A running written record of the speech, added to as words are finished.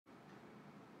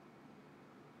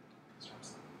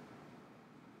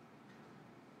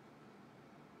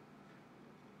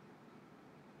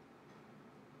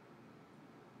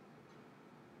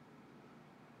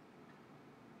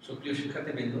সুপ্রিয়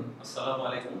শিক্ষার্থীবৃন্দ, আসসালামু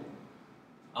আলাইকুম।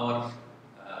 আমার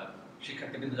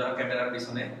শিক্ষার্থীবৃন্দ যারা ক্যামেরার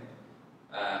পিছনে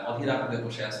অধীর আগ্রহে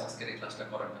বসে আছে আজকের এই ক্লাসটা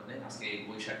করার জন্য, আজকে এই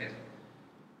বৈশাখের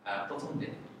প্রথম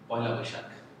দিন, পয়লা বৈশাখ,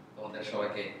 তোমাদের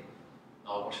সবাইকে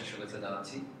নববর্ষের শুভেচ্ছা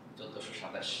জানাচ্ছি।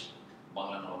 1427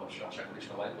 বাংলা নববর্ষ। আশা করি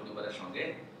সবাই পরিবারের সঙ্গে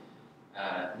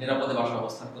নিরাপদে বাসা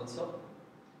অবস্থান করছো।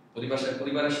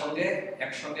 পরিবারের সঙ্গে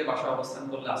একসঙ্গে বাসা অবস্থান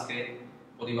করলে আজকে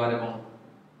পরিবার এবং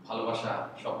ভালোবাসা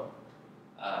সব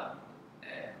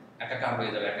একাকার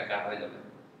হয়ে যাবে,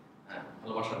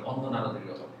 ভালোবাসার বন্ধন আরো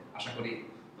দৃঢ় হবে। আশা করি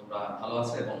তোমরা ভালো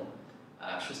আছো এবং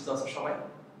সুস্থ আছো সবাই।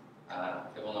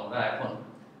 এবং আমরা এখন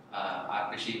আর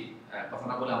বেশি কথা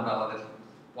না বলে আমরা আমাদের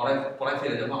পড়ায়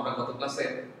ফিরে যাবো। আমরা গত ক্লাসে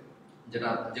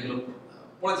যেগুলো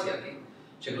পড়েছি আর কি,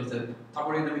 সেগুলো হচ্ছে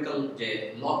থার্মোডাইনামিক্যাল যে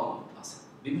লগুলো আছে,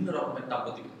 বিভিন্ন রকমের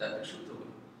তাপগতিবিদ্যার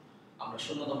সূত্রগুলো। আমরা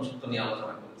 0তম সূত্র নিয়ে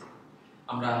আলোচনা করেছি,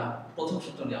 আমরা প্রথম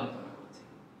সূত্র নিয়ে আলোচনা করেছি,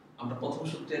 আমরা প্রথম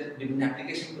সূত্রের বিভিন্ন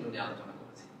অ্যাপ্লিকেশনগুলো নিয়ে আলোচনা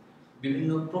করেছি,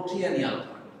 বিভিন্ন প্রক্রিয়া নিয়ে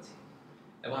আলোচনা করেছি,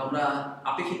 এবং আমরা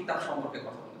আপেক্ষিক তাপ সম্পর্কে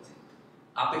কথা বলেছি।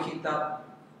 আপেক্ষিক তাপ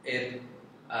এর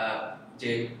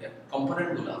যে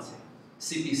কম্পোনেন্টগুলো আছে,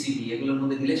 সিপি, সিডি, এগুলোর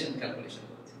মধ্যে রিলেশন ক্যালকুলেশন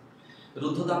করেছি।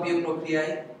 রুদ্ধতাপীয়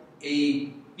প্রক্রিয়ায় এই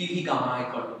PV gamma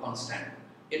equal to constant,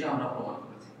 এটা আমরা প্রমাণ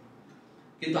করেছি।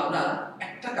 কিন্তু আমরা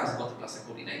একটা কাজ গত ক্লাসে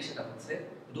করি নাই, সেটা হচ্ছে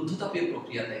রুদ্ধতাপীয়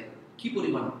প্রক্রিয়াতে কি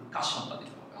পরিমাণ কাজ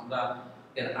সম্পাদিত হবে। আমরা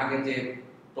এর আগে যে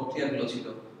প্রক্রিয়াগুলো ছিল,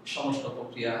 সমষ্ট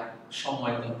প্রক্রিয়া,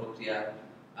 সমআয়তন প্রক্রিয়া,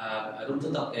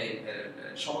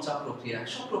 সমচাপ প্রক্রিয়া,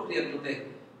 সব প্রক্রিয়াগুলোতে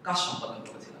কাজ সম্পাদন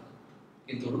করেছিলাম,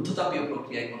 কিন্তু রুদ্ধতাপীয়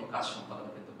প্রক্রিয়ায় কোনো কাজ সম্পাদন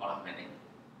কিন্তু করা হয়নি।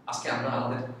 আজকে আমরা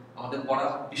আমাদের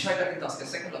পড়ার বিষয়টা কিন্তু আজকে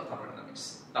সেকেন্ড ল অফ থার্মোডাইনামিক্স,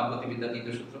 তাপগতিবিদ্যার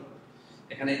দ্বিতীয় সূত্র।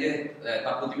 এখানে যে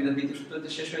তাপগতিবিদ্যার দ্বিতীয় সূত্র যে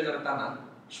শেষ হয়ে যাবে তা না,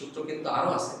 সূত্র কিন্তু আরো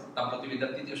আছে।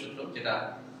 তাপগতিবিদ্যার তৃতীয় সূত্র, যেটা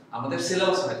আমাদের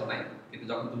সিলেবাস হয়তো নাই, কিন্তু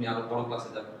যখন তুমি আরো বড় ক্লাসে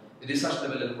যাবে, রিসার্চ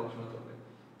লেভেলের পড়াশোনা করবে,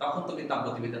 তখন তুমি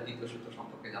তাপগতিবিদ্যার তৃতীয় সূত্র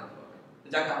সম্পর্কে জানতে পারবে।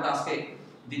 যাকে আমরা আজকে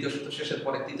দ্বিতীয় সূত্র শেষের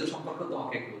পরে তৃতীয় সম্পর্কে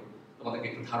তোমাদেরকে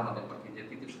একটু ধারণা দেবো আর কি, যে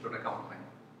তৃতীয় সূত্রটা কেমন হয়।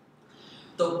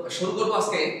 তো শুরু করবো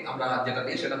আজকে আমরা যেটা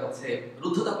দিয়ে, সেটা হচ্ছে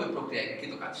রুদ্ধতাপীয় প্রক্রিয়ায়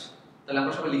কৃত কাজ। তাহলে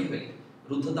আমরা সবাই লিখে ফেলি,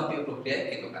 রুদ্ধতাপীয় প্রক্রিয়ায়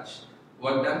কৃত কাজ,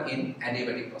 work done in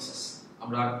adiabatic process.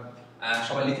 আমরা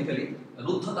সবাই লিখে ফেলি,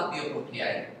 রুদ্ধতাপীয়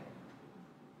প্রক্রিয়ায়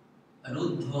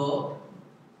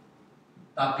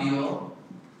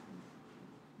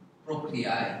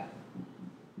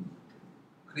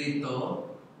কৃত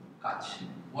কাজ,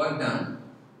 work done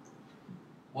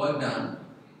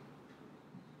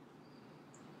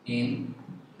in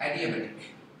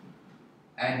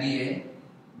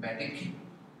adiabatic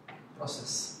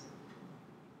process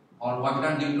or work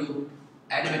done due to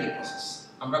adiabatic process.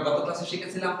 আমরা গত ক্লাসে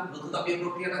শিখেছিলাম রুদ্ধতাপীয়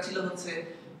প্রক্রিয়াটা ছিল হচ্ছে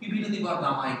PV to the power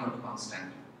gamma equal to constant,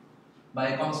 বা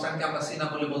এই কনস্ট্যান্টকে আমরা সি না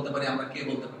বলে বলতে পারি, আমরা কেউ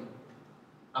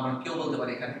বলতে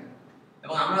পারি এখানে।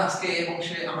 এবং আমরা আজকে এই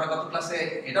অংশে আমরা গত ক্লাসে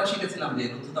এটাও শিখেছিলাম যে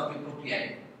রুদ্ধতাপীয় প্রক্রিয়ায়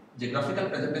যে গ্রাফিক্যাল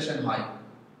প্রেজেন্টেশন হয়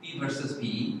পি ভার্সেস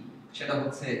পি, সেটা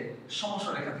হচ্ছে সমস্ত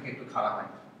রেখা থেকে একটু খাড়া হয়।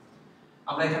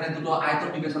 আমরা এখানে দুটো আয়তন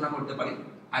বিবেচনা করতে পারি।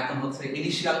 আয়তন হচ্ছে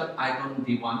ইনিশিয়াল আয়তন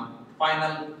V1,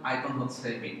 ফাইনাল আয়তন হচ্ছে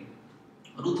V।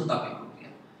 রুদ্ধতাপীয়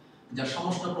প্রক্রিয়া, যা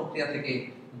সমস্ত প্রক্রিয়া থেকে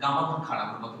গামা গুণ খাড়া,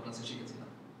 আমরা গত ক্লাসে শিখেছিলাম।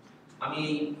 আমি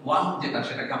 1 যেটা,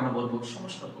 সেটাকে আমরা বলবো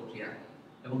সমস্ত প্রক্রিয়া,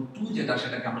 এবং 2 যেটা,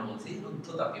 সেটাকে আমরা বলছি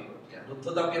রুদ্ধতাপীয় প্রক্রিয়া।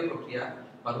 রুদ্ধতাপীয় প্রক্রিয়া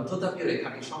বা রুদ্ধতাপীয়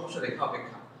রেখাটি সমস্ত রেখা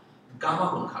অপেক্ষা গামা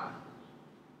গুণ খাড়া।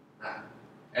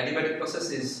 Adiabatic process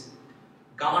is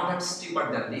gamma times steeper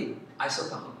than the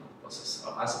isothermal process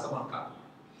or isothermal curve.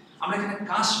 আমরা এখানে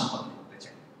কাজ সম্পাদন করতে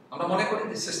চাই। আমরা মনে করি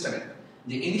যে সিস্টেমের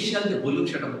যে ইনিশিয়াল যে ভলিউম,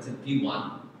 সেটা হচ্ছে V1,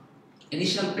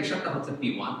 ইনিশিয়াল প্রেসারটা হচ্ছে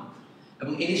P1,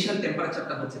 এবং ইনিশিয়াল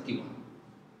টেম্পারেচারটা হচ্ছে T1,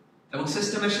 এবং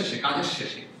সিস্টেমের শেষে, কাজের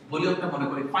শেষে ভলিউমটা মনে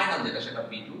করি ফাইনাল যেটা, সেটা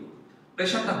P2,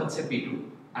 প্রেসারটা হচ্ছে P2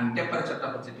 and টেম্পারেচারটা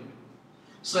হচ্ছে T2।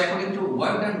 সো এখন একটু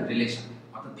ওয়ার্ক ডান রিলেশন,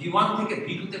 অর্থাৎ V1 থেকে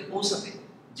V2 তে পৌঁছাতে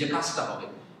যে কাজটা হবে,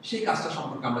 সেই কাজটা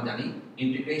সম্পর্কে আমরা জানি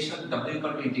integration W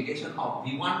equal to integration of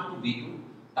V1 two V2,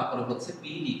 তারপরে হচ্ছে P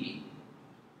dV।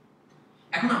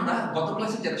 এখন আমরা গত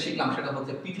ক্লাসে যেটা শিখলাম, সেটা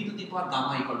হচ্ছে PV to the power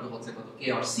gamma equal to হচ্ছে কত, K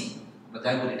or C, আমরা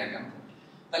যাই বলি না কেন।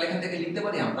 তাহলে এখান থেকে লিখতে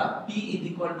পারি আমরা P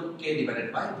equal to K divided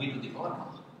by V to the power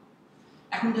gamma.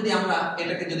 এখন যদি আমরা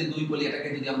এটাকে যদি 2 বলি, এটাকে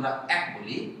যদি আমরা 1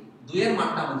 বলি, 2 এর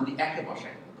মানটা আমরা যদি 1 এ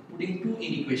বসাই, পুটিং 2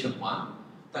 ইন ইকুয়েশন 1,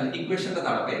 তাহলে ইকুয়েশনটা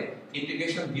দাঁড়াবে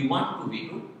integration V1 two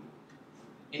V2,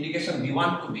 integration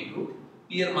V1 two V2, P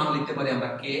এর মান লিখতে পারি আমরা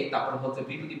K, তারপর হচ্ছে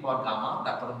V to the power gamma,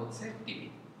 তারপর হচ্ছে dV।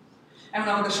 এখন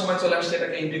আমাদের সময় চলে আসছে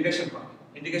এটাকে ইন্টিগ্রেশন করা।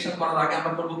 ইন্টিগ্রেশন করার আগে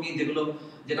আমরা করব কি,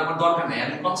 যেটা আমার দরকার নেই,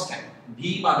 আমি কনস্ট্যান্ট ভি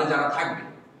বাদে যারা থাকবে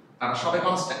তারা সবাই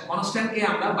কনস্ট্যান্ট কে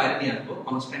আমরা বাইরে নিয়ে আসবো।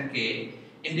 কনস্ট্যান্ট কে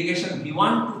ইন্টিগ্রেশন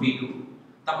v1 টু v2,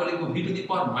 তারপর লিখব v to the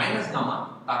power minus gamma,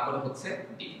 তারপরে হচ্ছে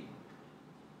d।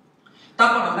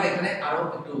 তারপর আমরা এখানে আরো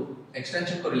একটু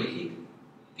এক্সটেনশন করে লিখি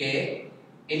কে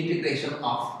ইন্টিগ্রেশন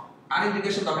অফ, আর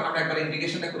ইন্টিগ্রেশন দরকার আমরা একবার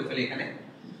ইন্টিগ্রেশনটা করে ফেলি। এখানে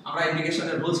আমরা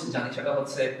ইন্টিগ্রেশনের রুলস জানি, সেটা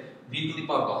হচ্ছে v to the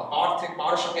power gamma, পাওয়ার থেকে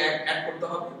পাওয়ারের সঙ্গে অ্যাড করতে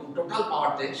হবে এবং টোটাল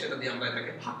পাওয়ারতে সেটা দিয়ে আমরা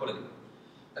এটাকে ভাগ করে দেব।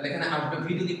 তাহলে এখানে আসবে v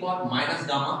to the power minus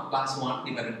gamma plus 1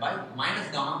 divided by minus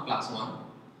gamma plus 1,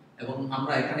 এবং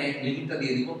আমরা এখানে লিমিটটা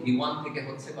দিয়ে দিব v1 থেকে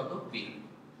হচ্ছে কত v2।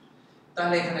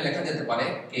 তাহলে এখানে লেখা যেতে পারে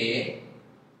k,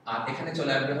 আর এখানে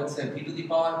চলে আসবে হচ্ছে v to the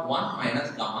power 1 minus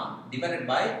gamma divided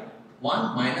by 1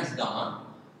 minus gamma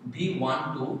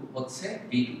v12 হচ্ছে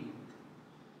v2।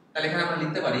 তাহলে এখানে আমরা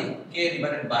লিখতে পারি k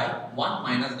divided by 1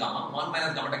 minus gamma, 1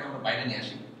 minus গামাটাকে আমরা বাইরে নিয়ে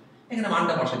আসি, এখানে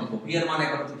মানটা বসে দিব, v এর মান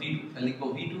এখন হচ্ছে v2, তাহলে লিখব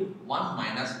v2 1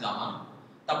 মাইনাস গামা,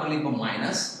 তারপর লিখব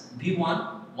মাইনাস v1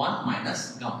 1 মাইনাস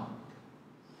গামা।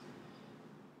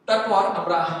 তারপর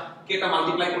আমরা কেটা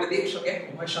মাল্টিপ্লাই করে দিই, সঙ্গে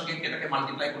উভয়ের সঙ্গে কেটাকে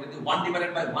মাল্টিপ্লাই করে দিই 1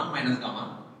 ডিভাইডেড বাই 1 মাইনাস গামা,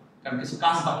 কারণ কিছু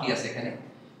কাজ বাকি আছে এখানে।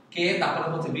 k তারপর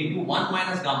হচ্ছে v2 1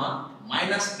 minus gamma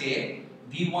minus k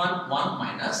v1 1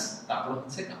 minus তারপর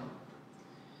হচ্ছে গামা।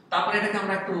 তারপর এটাকে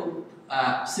আমরা একটু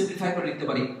সিম্পলিফাই করে লিখতে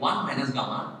পারি 1 মাইনাস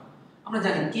গামা। আমরা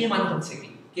জানি k মানে হচ্ছে কি,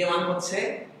 k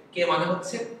মানে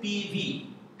হচ্ছে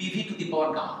pv to the power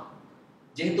gamma.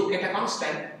 যেহেতু এটা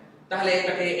কনস্ট্যান্ট, তাহলে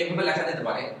এটাকে এভাবে লেখা যেতে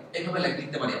পারে, এভাবে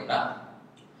লিখতে পারি আমরা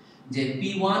যে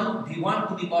p1 v1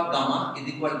 to the power gamma is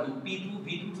equal to p2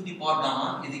 v2 to the power gamma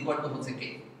is equal to হচ্ছে k,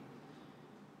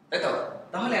 তাই তো?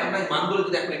 তাহলে আমরা এই মানগুলো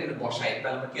যদি এখন এখানে বসাই,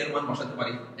 তাহলে আমরা k এর মান বসাতে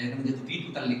পারি। এখানে যেহেতু v2,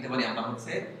 তাহলে লিখতে পারি আমরা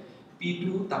হচ্ছে p2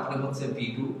 তারপরে হচ্ছে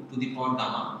v2 to the power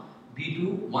gamma v2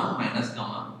 1 minus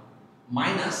gamma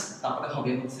minus তারপরে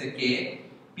হবে হচ্ছে k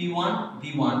p1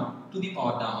 v1 to the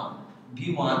power gamma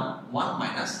v1 1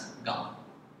 minus gamma.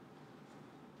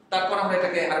 তারপর আমরা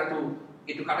এটাকে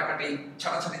একটু কাটাকাটি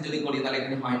ছাড়াছাড়ি যদি করি, তাহলে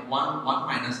এখানে হয় 1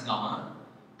 মাইনাস গামা,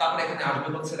 তারপরে এখানে আসবে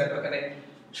হচ্ছে, দেখো এখানে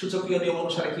সূচকীয় নিয়ম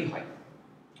অনুসারে কি হয়,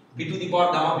 v to the power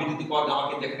gamma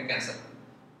কিন্তু এখানে cancel,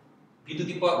 v to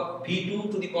the power v2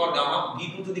 to the power gamma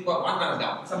v2 to the power 1 minus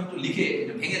gamma. আমি একটু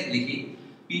ভেঙে লিখি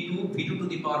p2 v2 to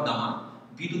the power gamma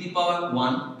v to the power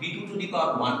 1 v2 to the power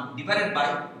 1 divided by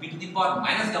v to the power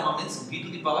minus gamma means v to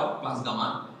the power plus gamma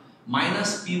minus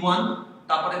p1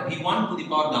 তারপরে v1 to the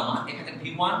power gamma, এখানে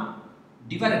v1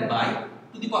 divided by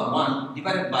to the power 1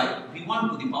 divided by v1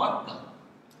 to the power gamma.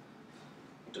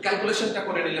 একটু ক্যালকুলেশনটা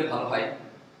করে নিলে ভালো হয়।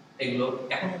 এগুলো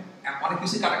এখন অনেক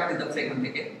কিছু কাটাকাটি যাচ্ছে এখান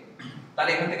থেকে, তাহলে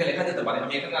এখান থেকে লেখা যেতে পারে,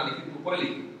 আমি এখানে না লিখি, উপরে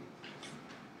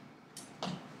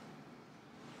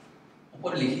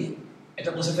লিখি, এটা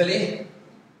মুছে ফেলি।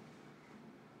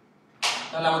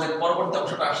 তাহলে আমাদের পরবর্তী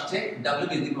অংশটা আসছে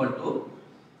w ইজ ইকুয়াল টু,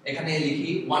 এখানে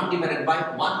লিখি 1 ডিভাইডেড বাই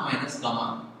 1 মাইনাস গামা,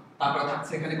 তারপরে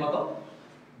থাকছে এখানে কত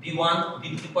v1 v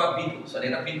to the power v2, sorry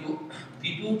এটা v2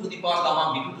 to the power gamma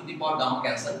v2 to the power gamma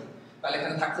cancel, তাহলে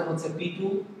এখানে থাকছে হচ্ছে p2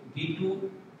 v2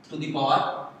 to the power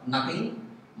nothing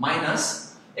minus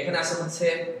এখানে আছে হচ্ছে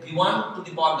v1 to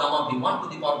the power gamma v1 to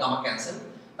the power gamma cancel,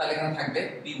 তাহলে এখানে থাকবে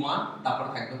v1 তারপর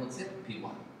থাকবে হচ্ছে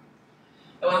v1।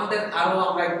 এবং আমাদের আরো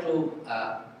আমরা একটু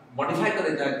মডিফাই করে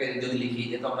যদি লিখি,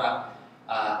 যেহেতু আমরা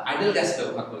আইডিয়াল গ্যাস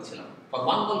ব্যবহার করেছিলাম, for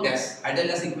one mole gas ideal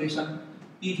gas equation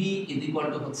PV is equal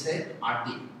to হচ্ছে RT।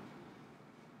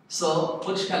 সো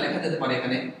পরিষ্কার লেখা যেতে পারে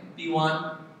এখানে P1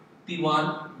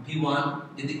 V1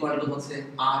 is equal to হচ্ছে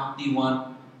RT1,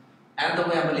 এন্ড দ্য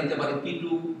ওয়ে আমরা লিখতে পারি P2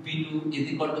 V2 is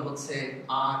equal to হচ্ছে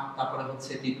R তারপরে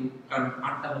হচ্ছে T2, কারণ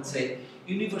R টা হচ্ছে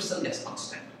ইউনিভার্সাল গ্যাস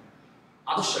কনস্ট্যান্ট,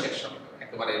 আদর্শ গ্যাস সমীকরণ,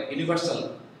 একেবারে ইউনিভার্সাল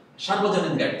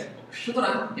সার্বজনীন গ্যাস।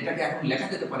 সুতরাং এটাকে এখন লেখা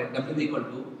যেতে পারে W equal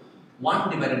to 1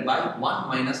 divided by 1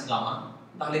 minus gamma,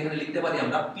 তাহলে এখানে লিখতে পারি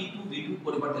আমরা P2 V2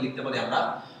 পরিবর্তে লিখতে পারি আমরা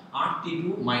RT2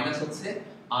 মাইনাস হচ্ছে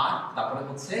R তারপরে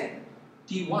হচ্ছে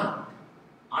T1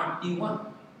 RT1।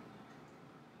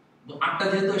 তো আটটা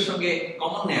যেহেতু এর সঙ্গে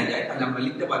কমন নেওয়া যায়, তাহলে আমরা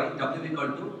লিখতে পারি W equal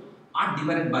to R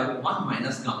divided by 1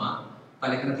 minus gamma,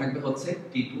 তাহলে এখানে থাকবে হচ্ছে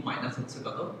T2 মাইনাস হচ্ছে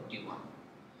কত T1,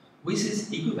 which is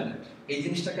equivalent। এই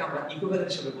জিনিসটাকে আমরা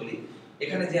ইকুইভ্যালেন্ট হিসেবে বলি।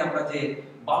 এখানে যে আমরা যে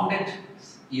বাউন্ডেড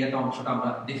অংশটা আমরা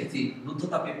দেখেছি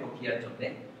রুদ্ধতাপীয় প্রক্রিয়ার জন্য,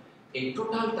 এই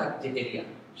টোটালটার যে এরিয়া,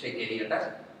 সেই এরিয়াটা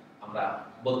আমরা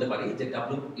বলতে পারি যে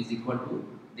W is equal to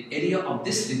the area of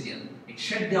this region। এই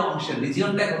শেড দেওয়া অংশের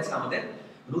রিজিয়নটাই হচ্ছে আমাদের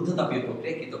রুদ্ধতাপীয়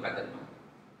প্রক্রিয়া কৃত কাজের মান।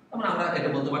 আমরা এটা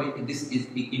বলতে পারি this is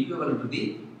equivalent to the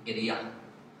area।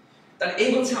 তাহলে এই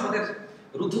হচ্ছে আমাদের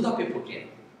রুদ্ধতাপীয় প্রক্রিয়া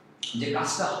যে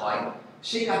কাজটা হয়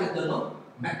সেই কাজের জন্য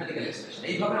ম্যাথমেটিক্যাল এক্সপ্রেশন।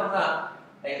 এইভাবে আমরা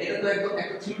এটা তো একদম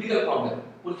একটা থিওরিটিক্যাল প্রবলেম।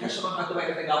 পরীক্ষার সময় হয়তো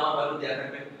এখানে গামা ভ্যালু দেওয়া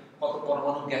থাকবে, কত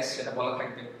পরমাণু গ্যাস সেটা বলা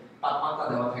থাকবে, তাপমাত্রা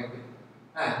দেওয়া থাকবে,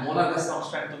 হ্যাঁ মোলার গ্যাস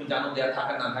কনস্ট্যান্ট তুমি জানো দেওয়া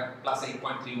থাকে না থাকে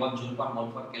 +8.31 জুল পার মোল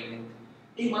পার কেলভিন।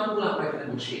 এই মানগুলো আমরা এখানে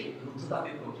বসিয়ে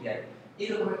রুদ্ধতাপীয় প্রক্রিয়ায়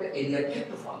এরকম একটা এরিয়ার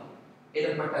ক্ষেত্রফল,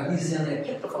 এরকম একটা রিজিয়নের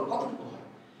ক্ষেত্রফল কতটুকু হয়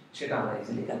সেটা আমরা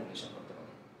ইজিলি ক্যালকুলেশন করতে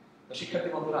পারি। তো শিক্ষার্থী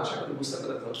বন্ধুরা আশা করি বুঝতে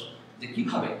পেরেছ যে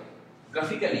কিভাবে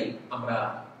গ্রাফিক্যালি আমরা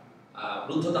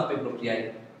রুদ্ধতাপীয় প্রক্রিয়ায়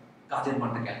কাজের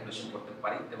মানটা ক্যালকুলেশন করতে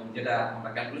পারি, এবং যেটা আমরা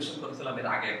ক্যালকুলেশন করেছিলাম এর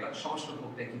আগে একবার সমস্ত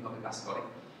প্রক্রিয়া কিভাবে কাজ করে,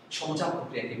 সমচাপ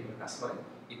প্রক্রিয়া কিভাবে কাজ করে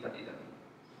ইত্যাদি ইত্যাদি।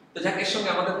 তো যাক, এর সঙ্গে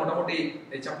আমাদের মোটামুটি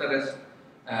এই চ্যাপ্টারের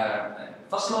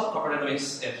ফার্স্ট ল অফ থার্মোডাইনামিক্স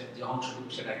এর যে অংশটুকু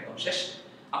সেটা একদম শেষ।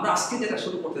 আমরা আজকে যেটা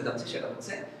শুরু করতে যাচ্ছি সেটা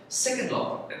হচ্ছে সেকেন্ড ল অফ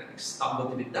থার্মোডাইনামিক্স,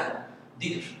 তাপগতিবিদ্যার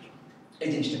দ্বিতীয় সূত্র। এই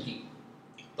জিনিসটা কি?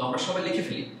 তো আমরা সবাই লিখে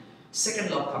ফেলি সেকেন্ড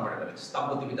ল অফ থার্মোডাইনামিক্স,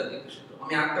 তাপগতিবিদ্যার দ্বিতীয় সূত্র।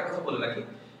 আমি আরেকটা কথা বলে রাখি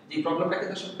যে এই প্রবলেমটা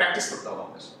কিন্তু আসলে প্র্যাকটিস করতে হবে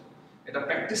আমাদের। এটা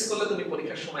প্র্যাকটিস করলে তুমি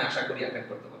পরীক্ষার সময় আশা করি অ্যাটেন্ড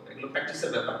করতে পারবে, এগুলো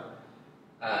প্র্যাকটিসের ব্যাপার।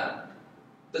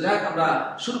 তো যাই হোক, আমরা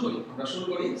শুরু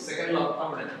করি সেকেন্ড ল অফ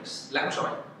থার্মোডাইনামিক্স। লেখো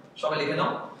সবাই, সবাই লিখে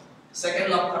নাও সেকেন্ড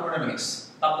ল অফ থার্মোডাইনামিক্স,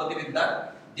 তাপগতিবিদ্যার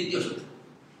দ্বিতীয় সূত্র।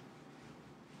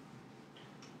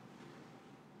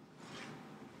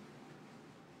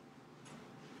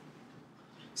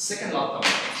 সেকেন্ড ল অফ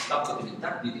থার্মোডাইনামিক্স,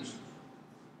 তাপগতিবিদ্যার দ্বিতীয় সূত্র।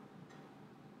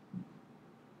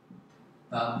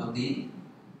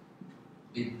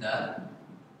 তাপগতিবিদ্যার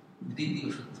দ্বিতীয়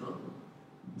সূত্র,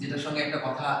 যেটার সঙ্গে একটা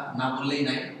কথা না বললেই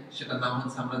নাই, সেটার নাম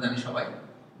হচ্ছে আমরা জানি সবাই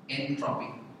এনট্রপি।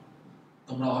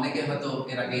 তোমরা অনেকে হয়তো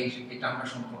এর আগে এই টার্মটা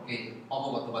সম্পর্কে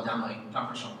অবগত বা জানো এই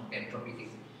টার্মটা সম্পর্কে। এনট্রপি কি?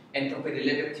 Entropy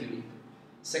related theory,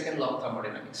 second law of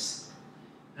thermodynamics.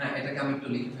 হ্যাঁ, এটাকে আমি একটু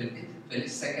লিখে ফেলি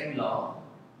second law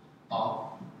of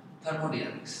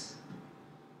thermodynamics,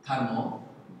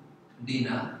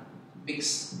 thermodynamics,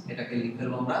 এটাকে লিখে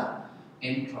ফেলবো আমরা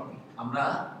এনট্রপি। আমরা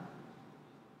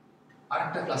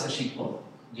আরেকটা ক্লাসে শিখবো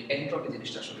যে এনট্রপি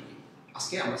জিনিসটা আসলে কি।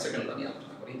 আজকে আমরা সেকেন্ড ল নিয়ে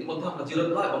আলোচনা করি। ইতিমধ্যে আমরা জিরো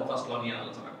ল এবং ফার্স্ট ল নিয়ে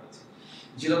আলোচনা করেছি।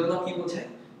 জিরো ল কি বোঝায়?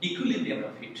 ইকুইলিব্রিয়াম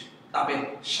অফ হিট, তাপের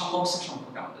সামঞ্জস্য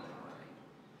সম্পর্কে আমাদের ধারণা নেই।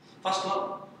 First law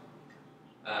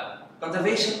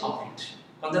conservation of heat,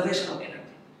 conservation of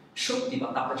energy, শক্তি বা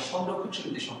তাপের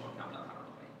সংরক্ষণশীলতা সম্পর্কে আমরা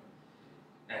ধারণা পাই।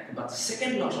 বাট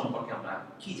সেকেন্ড ল সম্পর্কে আমরা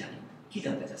কি জানি, কি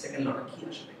জানতে চাই, সেকেন্ড লটা কি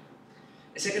আসলে?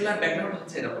 সেকেন্ড লর ব্যাকগ্রাউন্ড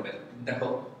হচ্ছে এরকমের। দেখো,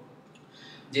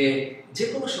 যে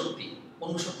কোনো শক্তি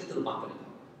অন্য শক্তিতে রূপান্তরিত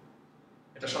হবে,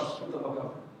 এটা স্বতঃস্ফূর্তভাবে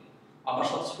হবে, আবার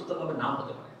স্বতঃস্ফূর্তভাবে নাও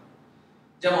হতে পারে।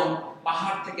 যেমন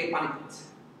পাহাড় থেকে পানি পড়ছে,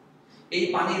 এই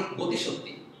পানির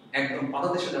গতিশক্তি একদম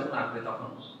পাদদেশে যখন আসবে তখন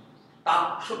তাপ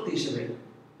শক্তি হিসেবে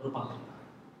রূপান্তরিত হয়।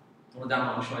 তোমরা জানো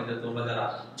অনেক সময় যে তোমরা যারা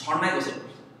ঝর্ণায় গোসল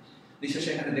করছো, নিশ্চয়ই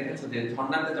সেখানে দেখেছো যে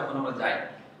ঝর্ণাতে যখন আমরা যাই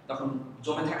তখন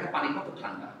জমে থাকা পানি কত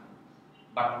ঠান্ডা,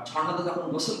 বাট ঝর্ণাতে যখন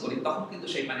গোসল করি তখন কিন্তু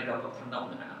সেই পানিটা অত ঠান্ডা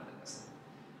মনে হয় আমাদের কাছে।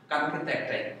 কারণ কিন্তু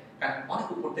একটাই, কারণ অনেক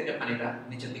উপর থেকে পানিটা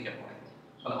নিচের দিকে পড়ে।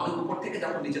 ফলে অনেক উপর থেকে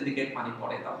যখন নিচের দিকে পানি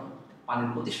পড়ে তখন পানির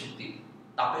গতিশক্তি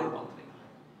তাপে রূপান্তরিত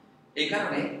হয়। এই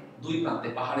কারণে দুই প্রান্তে,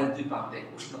 পাহাড়ের দুই প্রান্তে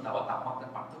উষ্ণতা বা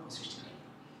তাপমাত্রার পার্থক্য সৃষ্টি হয়।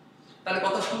 তাহলে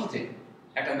কত সহজে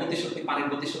একটা গতিশক্তি, পানির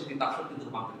গতিশক্তি তাপ শক্তিতে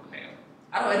রূপান্তরিত হয়ে গেল।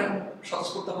 আরো এরকম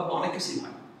স্বতঃস্ফূর্তভাবে অনেক কিছুই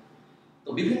হয়। তো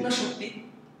বিভিন্ন শক্তি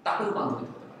তাপে রূপান্তরিত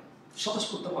হতে পারে,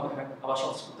 স্বতঃস্ফূর্তভাবে হয়, আবার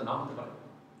স্বতঃস্ফূর্ত নাও হতে পারে।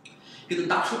 কিন্তু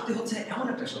তাপ শক্তি হচ্ছে এমন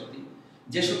একটা শক্তি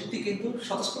যে শক্তি কিন্তু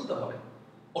স্বতঃস্ফূর্তভাবে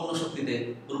অন্য শক্তিতে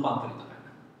রূপান্তরিত হয়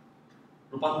না।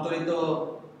 রূপান্তরিত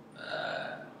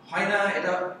হয় না,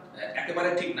 এটা একেবারে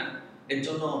ঠিক না। এর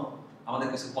জন্য আমাদের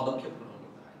কিছু পদক্ষেপ গ্রহণ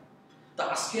করতে হয়। তো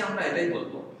আজকে আমরা এটাই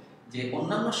বলবো যে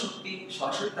অন্যান্য শক্তি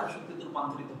সরাসরি তাপ শক্তিতে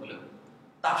রূপান্তরিত হলেও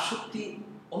তাপ শক্তি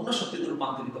অন্য শক্তিতে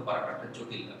রূপান্তরিত করাটা একটা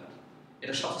জটিল ব্যাপার,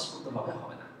 এটা স্বতঃস্ফূর্তভাবে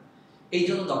হবে না। এই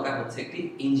জন্য দরকার হচ্ছে একটি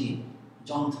ইঞ্জিন,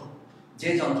 যন্ত্র, যে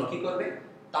যন্ত্র কি করবে,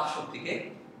 তাপ শক্তিকে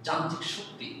যান্ত্রিক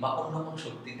শক্তি বা অন্য কোনো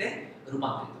শক্তিতে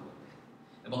রূপান্তরিত করবে।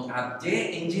 এবং আর যে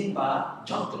ইঞ্জিন বা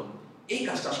যন্ত্র এই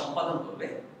কাজটা সম্পাদন করবে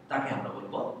তাকে আমরা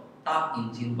বলবো তাপ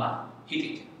ইঞ্জিন বা হিট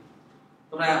ইঞ্জিন।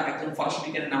 তোমরা একজন ফরাসি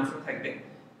বিজ্ঞানীর নাম শুনে থাকবে,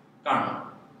 কার্নো,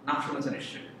 নাম শুনেছেন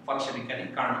নিশ্চয়ই, ফরাসি বিজ্ঞানী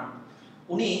কার্নো।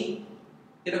 উনি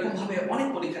এরকম ভাবে অনেক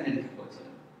পরীক্ষা নিরীক্ষা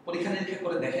করেছিলেন। পরীক্ষা নিরীক্ষা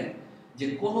করে দেখেন যে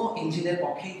কোনো ইঞ্জিনের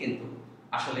পক্ষেই কিন্তু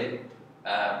আসলে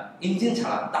ইঞ্জিন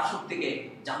ছাড়া তাপ শক্তিকে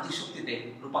যান্ত্রিক শক্তিতে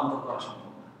রূপান্তর করা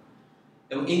সম্ভব না।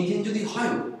 এবং ইঞ্জিন যদি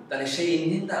হয় তাহলে সেই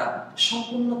ইঞ্জিন দ্বারা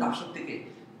সম্পূর্ণ তাপ শক্তিকে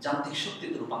যান্ত্রিক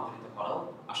শক্তিতে রূপান্তরিত করাও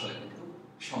আসলে কিন্তু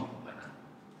সম্ভব হয় না।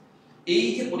 এই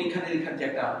যে পরীক্ষা নিরীক্ষার যে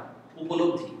একটা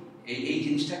উপলব্ধি, এই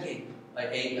জিনিসটাকে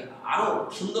এই আরো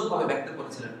সুন্দরভাবে ব্যক্ত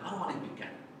করেছিলেন আরো অনেক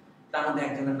বিজ্ঞানী। তার মধ্যে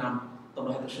একজনের নাম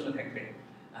তোমরা হয়তো শুনে থাকবে,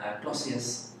 ক্লসিয়াস,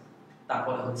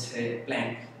 তারপরে হচ্ছে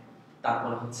প্ল্যাঙ্ক,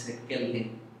 তারপরে হচ্ছে কেলভিন।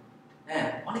 হ্যাঁ,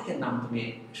 অনেকের নাম তুমি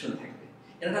শুনে থাকবে।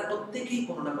 এরা প্রত্যেকেই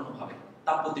কোনো না কোনো ভাবে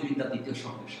তাপগতিবিদ্যার দ্বিতীয়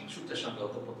সূত্রের সঙ্গে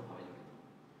ওতপ্রোতভাবে জড়িত।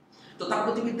 তো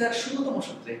তাপগতিবিদ্যার ১৬তম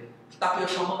সূত্রে তাপীয়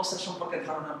সাম্যাবস্থা সম্পর্কে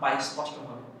ধারণা পাই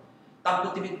স্পষ্টভাবে।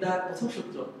 তাপগতিবিদ্যার প্রথম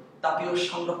সূত্র তাপীয়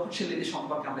সংরক্ষণশীলতা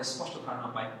সম্পর্কে আমরা স্পষ্ট ধারণা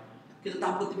পাই। কিন্তু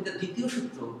তাপগতিবিদ্যার দ্বিতীয়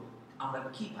সূত্র আমরা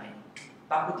কি পাই?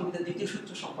 তাপগতিবিদ্যার দ্বিতীয়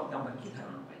সূত্র সম্পর্কে আমরা কি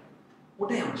ধারণা পাই?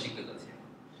 ওটাই আমরা শিখতে যাচ্ছি।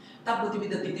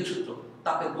 তাপগতিবিদ্যার দ্বিতীয় সূত্র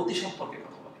তাপের গতি সম্পর্কে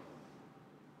কথা বলে।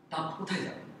 তাপ কোথায়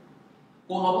যাবে,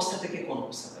 কোন অবস্থা থেকে কোন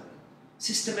অবস্থা যাবে,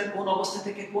 সিস্টেমের কোন অবস্থা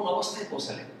থেকে কোন অবস্থায়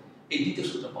পৌঁছালে এই দ্বিতীয়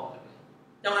সূত্র পাওয়া যাবে।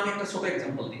 যেমন আমি একটা ছোট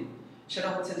এক্সাম্পল দিই, সেটা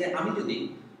হচ্ছে যে আমি যদি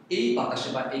এই বাতাসে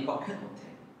বা এই কক্ষের মধ্যে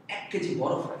 1 কেজি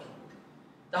বরফ রাখি,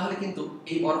 তাহলে কিন্তু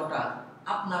এই বরফটা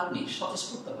আপনা আপনি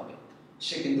স্বতঃস্ফূর্তভাবে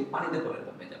সে কিন্তু পানিতে পরিণত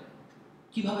হয়ে যাবে।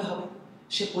 কিভাবে হবে?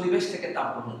 সে পরিবেশ থেকে তাপ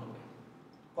গ্রহণ করবে।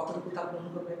 কতটুকু তাপ গ্রহণ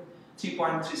করবে?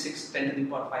 3.36 10 to the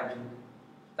power 5 জুল।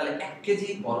 তাহলে 1 কেজি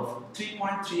বরফ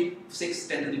 3.36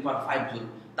 10 to the power 5 জুল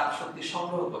তাপ শক্তি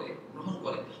সংগ্রহ করে গ্রহণ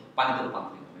করে পানিতে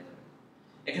রূপান্তরিত হয়ে যাবে।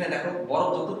 এখানে দেখো বরফ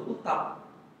যতটুকু তাপ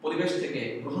পরিবেশ থেকে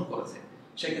গ্রহণ করেছে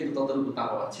সে কিন্তু ততটুকু তাপ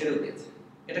আবার ছেড়েও দিয়েছে।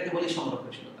 এটাকে বলি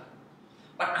সংরক্ষণশীলতা।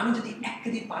 বাট আমি যদি 1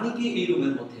 কেজি পানিকে এই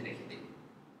রুমের মধ্যে রেখে দিই,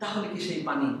 তাহলে কি সেই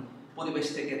পানি পরিবেশ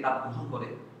থেকে তাপ গ্রহণ করে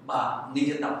বা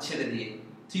নিজে তাপ ছেড়ে দিয়ে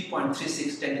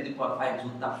 3.36 10 to the power 5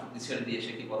 জুল তাপ শক্তি ছেড়ে দিয়ে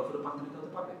সে কি বরফে রূপান্তরিত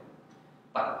হতে পারবে?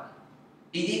 পারবে না।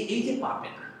 এই যে পারবে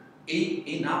না,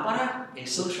 এই না পারার এই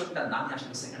সলিউশনটার নামই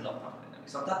আসলে সেকেন্ড ল অফ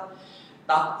থার্মোডাইনামিক্স। অর্থাৎ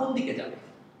তাপ কোন দিকে যাবে,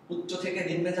 উচ্চ থেকে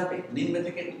নিম্নে যাবে, নিম্ন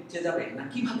থেকে উচ্চে যাবে, না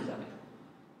কিভাবে যাবে,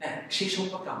 হ্যাঁ সেই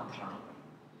সম্পর্কে আমার ধারণা পাই।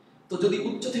 তো যদি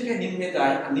উচ্চ থেকে নিম্নে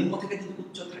যায় আর নিম্ন থেকে যদি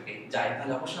উচ্চ থাকে যায়,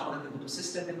 তাহলে অবশ্যই আমাদেরকে দুটো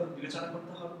সিস্টেম বিবেচনা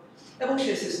করতে হবে এবং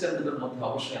সেই সিস্টেমগুলোর মধ্যে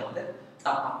অবশ্যই আমাদের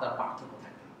তাপমাত্রার পার্থক্য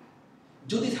থাকতে হবে।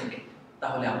 যদি থাকে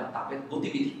তাহলে আমরা তাপের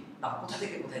গতিবিধি, তাপ কোথা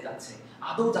থেকে কোথায় যাচ্ছে,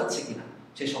 আদৌ যাচ্ছে কিনা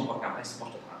সে সম্পর্কে আমরা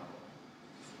স্পষ্ট ধারণা করব।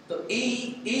 তো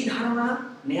এই ধারণা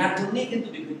নেওয়ার জন্যই কিন্তু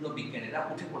বিভিন্ন বিজ্ঞানীরা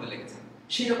উঠে পড়ে লেগেছেন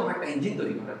সেই রকম একটা ইঞ্জিন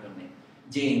তৈরি করার জন্য,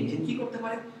 যে ইঞ্জিন কি করতে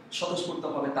পারে,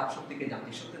 স্বতঃস্ফূর্তভাবে তাপ শক্তিকে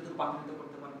যান্ত্রিক শক্তিতে রূপান্তরিত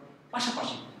করতে পারে,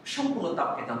 পাশাপাশি সম্পূর্ণ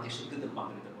তাপকে যান্ত্রিক শক্তিতে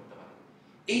রূপান্তরিত করতে পারে।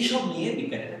 এইসব নিয়ে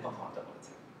বিজ্ঞানীরা কথাবার্তা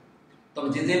বলেছেন। তবে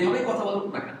যেভাবে কথা বলুক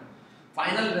না কেন,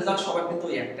 ফাইনাল রেজাল্ট সবার কিন্তু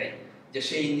একটাই, যে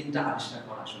সেই ইঞ্জিনটা আবিষ্কার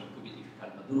করা আসলে খুবই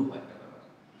ডিফিকাল্ট বা দুরূহ একটা ব্যাপার।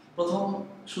 প্রথম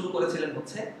শুরু করেছিলেন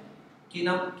হচ্ছে কি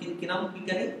নাম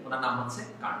বিজ্ঞানী, ওনার নাম হচ্ছে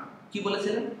কার্নো। কি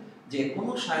বলেছিলেন? যে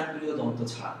কোনো স্বয়ংক্রিয় যন্ত্র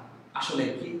ছাড়া আসলে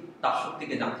কি তাপ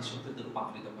শক্তিকে যান্ত্রিক শক্তিতে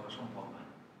রূপান্তরিত করা সম্ভব নয়।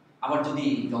 আবার যদি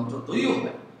যন্ত্র তৈরিও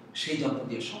হয়, সেই যন্ত্র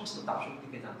দিয়ে সমস্ত তাপ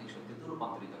শক্তিকে যান্ত্রিক শক্তিতে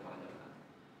রূপান্তরিত করা যাবে না।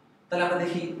 তাহলে আমরা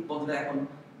দেখি বন্ধুরা এখন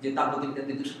যে তাপগতিবিদ্যার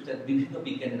দ্বিতীয় সূত্রের বিভিন্ন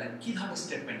বিজ্ঞানীরা কি ধরনের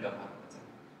স্টেটমেন্ট ব্যবহার করেছেন।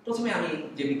 প্রথমে আমি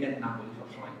যে বিজ্ঞানীর নাম বলি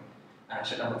সবসময়,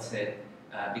 সেটা হচ্ছে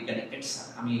বিজ্ঞানী এডসার।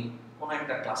 আমি কোনো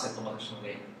একটা ক্লাসে তোমাদের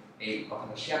সঙ্গে এই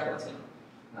কথাটা শেয়ার করেছিলাম।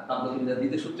 তাপগতিবিদ্যার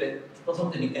দ্বিতীয় সূত্রে প্রথম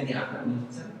যে বিজ্ঞানী উনি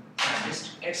হচ্ছেন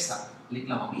এডসার।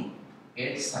 লিখলাম আমি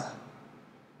এডসার।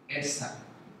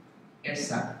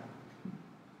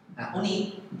 উনি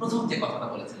প্রথম যে কথাটা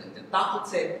বলেছিলেন যে তাপ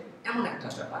হচ্ছে এমন একটা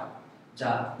ব্যাপার যা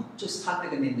উচ্চ স্থান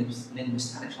থেকে নিম্ন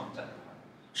স্থানে সঞ্চালিত হয়।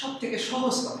 সব থেকে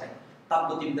সহজ কথায়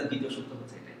তাপগতিবিদ্যার দ্বিতীয় সূত্র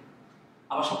হচ্ছে এটাই।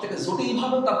 আবার সব থেকে জটিল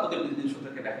ভাবে তাপগতিবিদ্যার দ্বিতীয়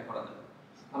সূত্রকে ব্যাখ্যা করা যাবে।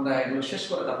 আমরা এগুলো শেষ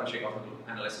করে তারপর সেই কথাগুলো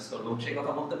অ্যানালাইসিস করবো এবং সেই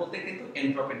কথা বলতে বলতে কিন্তু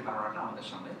এনট্রপির ধারণাটা আমাদের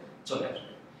সামনে চলে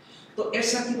আসবে। তো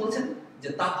এরশাদ কি বলছেন? যে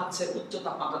তাপ হচ্ছে উচ্চ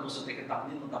তাপমাত্রার বস্তু থেকে তাপ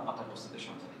নিম্ন তাপমাত্রার বস্তুতে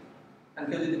সঞ্চালিত। কারণ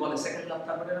কেউ যদি বলে সেকেন্ড ল অফ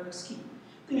থার্মোডাইনামিক্স কি,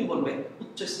 তুমি বলবে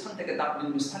উচ্চ স্থান থেকে তাপ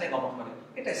নিম্ন স্থানে গমন করে,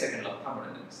 এটাই সেকেন্ড ল অফ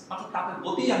থার্মোডাইনামিক্স। অর্থাৎ তাপের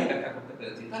গতি আমি ব্যাখ্যা করতে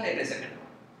পেরেছি, তাহলে এটাই সেকেন্ড ল।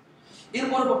 এর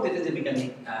পরবর্তীতে যে বিজ্ঞানী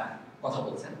কথা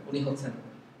বলছেন উনি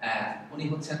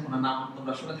হচ্ছেন ওনার নাম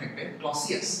তোমরা শুনে থাকবে,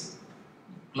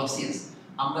 ক্লসিয়াস।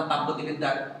 আমরা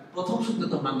তাপগতিবিদ্যার প্রথম সূত্রে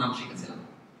তোমার নাম শিখেছিলাম,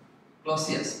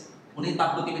 ক্লসিয়াস। উনি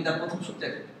তাপগতিবিদ্যার প্রথম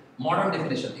সূত্রের মডার্ন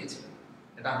ডেফিনেশন দিয়েছিলেন।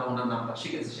 এটা আমরা ওনার নামটা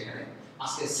শিখেছি সেখানে।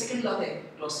 আজকে সেকেন্ড লতে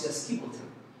ক্লসিয়াস কি বলছেন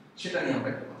সেটা নিয়ে আমরা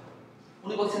একটু কথা বলবো।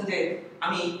 উনি বলছেন যে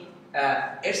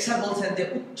এরশাদ বলছেন যে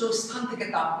উচ্চ স্থান থেকে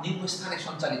তাপ নিম্ন স্থানে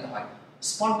সঞ্চালিত হয়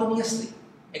স্পন্টানিয়াসলি।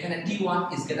 এখানে T1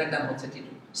 ইজ গ্রেটার দ্যান হচ্ছে T2,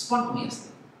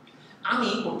 স্পন্টানিয়াসলি। আমি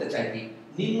করতে চাই কি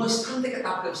নিম্ন স্থান থেকে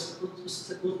তাপকে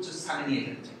উচ্চ স্থানে নিয়ে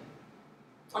যেতে চাই,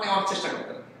 মানে আমার চেষ্টা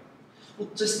করতে হবে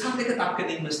উচ্চ স্থান থেকে তাপকে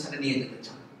নিম্ন স্থানে নিয়ে যেতে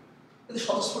চান, কিন্তু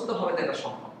স্বতঃস্ফূর্তভাবে এটা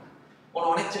সম্ভব না। ওরা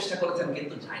অনেক চেষ্টা করেছেন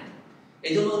কিন্তু যায়নি।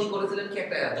 এই জন্য উনি করেছিলেন কি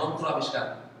একটা যন্ত্র আবিষ্কার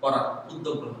করার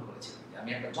উদ্যোগ গ্রহণ করেছিলেন, যে আমি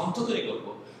একটা যন্ত্র তৈরি করব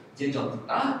যে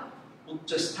যন্ত্রটা উচ্চ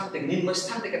স্থান থেকে নিম্ন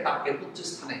স্থান থেকে তাপকে উচ্চ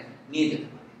স্থানে নিয়ে যেতে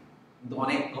পারে। কিন্তু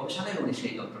অনেক গবেষণায় উনি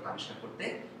সেই যন্ত্রটা আবিষ্কার করতে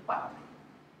পারেন।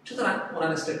 সুতরাং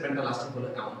ওনার স্টেটমেন্টটা লাস্টে হলো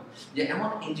এমন যে এমন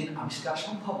ইঞ্জিন আবিষ্কার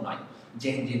সম্ভব নয় যে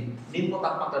ইঞ্জিন নিম্ন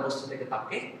তাপমাত্রার বস্তু থেকে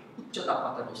তাপকে উচ্চ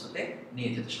তাপমাত্রার বস্তুতে নিয়ে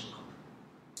যেতে সক্ষম।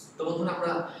 তো বন্ধুরা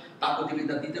আমরা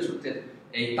তাপগতিবিদ্যার দ্বিতীয় সূত্রের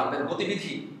এই তাপের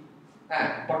গতিবিধি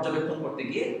পর্যবেক্ষণ করতে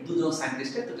গিয়ে দুজন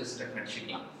সায়েন্টিস্টের দুটো স্টেটমেন্ট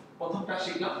শিখলাম। প্রথমটা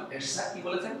শিখলাম এরশাদ কি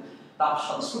বলেছেন, তাপ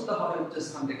স্বতঃস্ফূর্তভাবে উচ্চ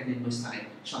স্থান থেকে নিম্ন স্থানে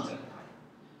সঞ্চালিত হয়।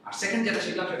 আর সেকেন্ড যেটা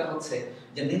শিখলাম সেটা হচ্ছে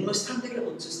যে নিম্ন স্থান থেকে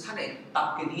উচ্চ স্থানে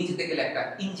তাপকে নিয়ে যেতে গেলে একটা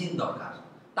ইঞ্জিন দরকার,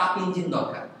 তাপ ইঞ্জিন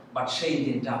দরকার, বাট সেই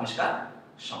ইঞ্জিনটা আবিষ্কার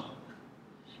সম্ভব না।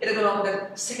 এটা হলো আমাদের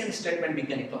সেকেন্ড স্টেটমেন্ট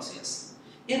বিজ্ঞানী ক্লসিয়াস।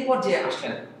 এরপর যে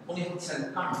আসলেন উনি হচ্ছেন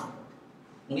কার্নো,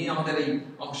 উনি আমাদের এই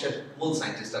অংশের মূল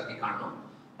সায়েন্টিস্ট আর কি কার্নো।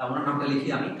 তা ওনার নামটা লিখি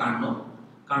আমি কার্নো,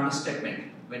 কার্নো স্টেটমেন্ট,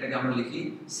 এটাকে আমরা লিখি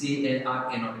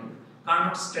CARNO,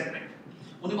 কার্নো স্টেটমেন্ট।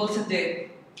 উনি বলছেন যে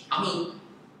আমি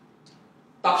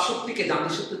তাপ শক্তিকে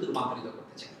যান্ত্রিক শক্তিতে রূপান্তরিত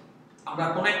করতে চাই। আমরা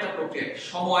কোন একটা প্রক্রিয়ায়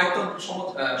সমায়তন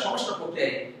সমস্ত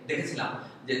প্রক্রিয়ায় দেখেছিলাম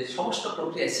যে সমস্ত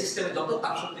প্রক্রিয়ায় সিস্টেমে যত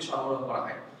তাপ শক্তি সরবরাহ করা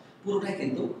হয় পুরোটাই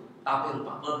কিন্তু তাপের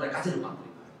কাজে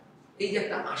রূপান্তরিত হয়। এই যে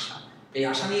একটা আশা, এই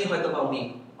আশা নিয়ে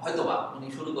হয়তোবা উনি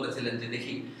শুরু করেছিলেন যে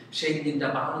দেখি সেই ইঞ্জিনটা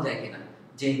বানানো যায় কিনা,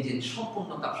 যে ইঞ্জিন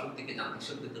সম্পূর্ণ তাপ শক্তিকে যান্ত্রিক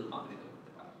শক্তিতে রূপান্তরিত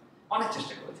করতে পারে। অনেক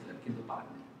চেষ্টা করেছিলেন কিন্তু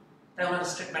পারেননি। তাই ওনার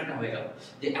স্টেটমেন্টটা হয়ে গেল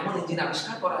যে এমন ইঞ্জিন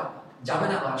আবিষ্কার করা যাবে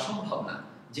না বা সম্ভব না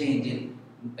যে ইঞ্জিন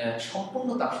সম্পূর্ণ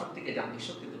তাপ শক্তিকে যান্ত্রিক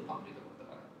শক্তিতে রূপান্তরিত করতে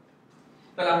পারে।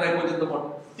 তাহলে আমরা এই পর্যন্ত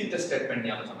তিনটে স্টেটমেন্ট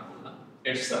নিয়ে আলোচনা করলাম,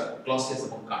 এরশাদ, ক্লসিয়াস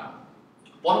এবং কার্নো।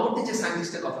 পরবর্তী যে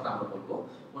সায়েন্টিস্টের কথাটা আমরা বলবো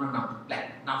ওনার নাম প্ল্যাঙ্ক,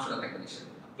 নাম শুনে থাকবেন নিশ্চয়ই,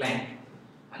 প্ল্যাঙ্ক।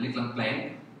 লিখলাম প্ল্যাঙ্ক,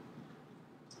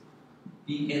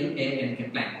 PLANK,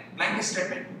 প্ল্যাঙ্ক। প্ল্যাঙ্কের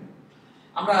স্টেটমেন্ট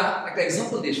আমরা একটা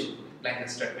এক্সাম্পল দিয়ে শুরু করি। প্ল্যাঙ্কের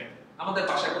স্টেটমেন্ট আমাদের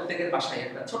বাসায়, প্রত্যেকের বাসায়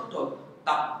একটা ছোট্ট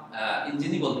তাপ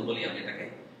ইঞ্জিনই বলি আমি এটাকে,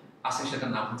 আছে,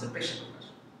 সেটার নাম হচ্ছে প্রেসার কুকার।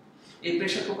 এই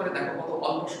প্রেসার কুকারে দেখো কত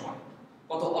অল্প সময়,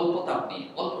 কত অল্প তাপ নিয়ে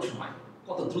অল্প সময়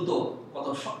কত দ্রুত কত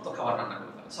শক্ত খাবার রান্না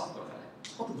করে ফেলে, সফট করে ফেলে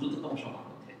কত দ্রুততম সময়ের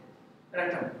মধ্যে। এটা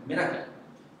একটা মিরাকেল।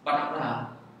 বাট আমরা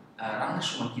রান্নার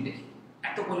সময় কি দেখি,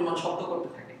 এত পরিমাণ শব্দ করতে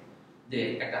থাকে যে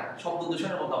একটা শব্দ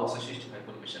দূষণের মতো অবস্থা সৃষ্টি হয়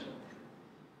পরিবেশের মধ্যে।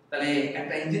 তাহলে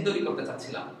একটা ইঞ্জিন তৈরি করতে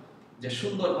চাচ্ছিলাম যে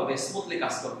সুন্দরভাবে স্মুথলি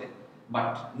কাজ করবে,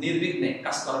 বাট নির্বিঘ্নে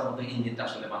কাজ করার মতো ইঞ্জিনটা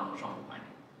আসলে বানানো সম্ভব হয়নি।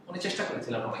 উনি চেষ্টা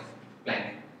করেছিলেন অনেক প্ল্যান,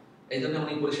 এই জন্য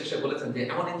উনি পরিশেষে বলেছেন যে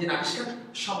এমন ইঞ্জিন আবিষ্কার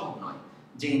সম্ভব নয়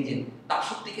যে ইঞ্জিন তাপ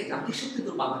শক্তিকে যান্ত্রিক শক্তিতে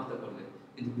রূপান্তরিত করবে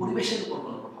কিন্তু পরিবেশের উপর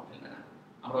কোনো প্রভাব ফেলবে না।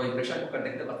 আমরা ওই প্রেসার কুকার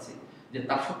দেখতে পাচ্ছি যে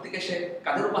তাপ শক্তিকে সে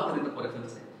কাজে রূপান্তরিত করে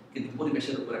ফেলছে কিন্তু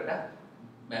পরিবেশের উপর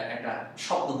একটা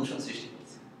শব্দ দূষণ সৃষ্টি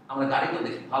করছে। আমরা গাড়িতেও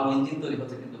দেখি ভালো ইঞ্জিন তৈরি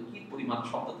হচ্ছে কিন্তু কি পরিমাণ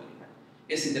শব্দ তৈরি হয়,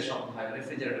 এসিতে শব্দ হয়,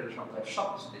 রেফ্রিজারেটরের শব্দ হয়, সব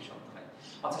কিছুতেই শব্দ হয়।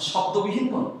 অর্থাৎ শব্দবিহীন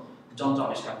কোন যন্ত্র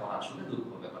আবিষ্কার করা আসলে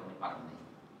দুর্লভ ব্যাপার, উনি পারেননি।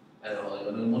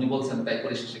 উনি বলছেন, তাই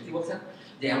পরিশেষে কি বলছেন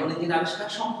যে এমন ইঞ্জিন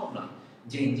আবিষ্কার সম্ভব নয়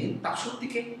যে ইঞ্জিন তাপ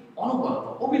শক্তিকে অনবরত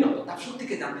অবিরত তাপ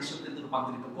শক্তিকে যান্ত্রিক শক্তিতে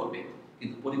রূপান্তরিত করবে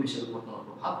কিন্তু পরিবেশের উপর কোনো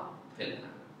প্রভাব ফেলবে না।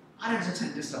 আর একজন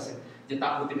সায়েন্টিস্ট আছে যে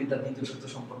তাপগতিবিদ্যার দ্বিতীয় সূত্র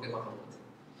সম্পর্কে কথা বলছে।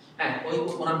 হ্যাঁ, ওই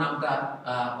ওনার নামটা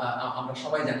আমরা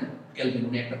সবাই জানি, কেলভিন।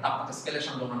 উনি একটা তাপমাত্রা স্কেলের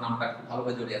সঙ্গে ওনার নামটা খুব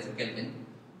ভালোভাবে জড়িয়ে আছে, কেলভিন।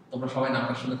 তোমরা সবাই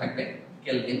নামটা শুনে থাকবে,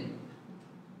 কেলভিন।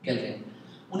 কেলভিন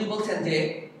উনি বলছেন যে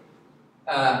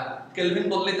কেলভিন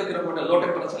বললেই তো কিরকম একটা লো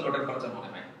টেম্পারেচার মনে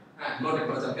হয়। হ্যাঁ, লো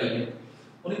টেম্পারেচার কেলভিন।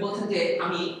 উনি বলছেন যে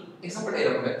আমি এক্সাম্পলটা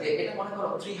এরকম যে এটা মনে করো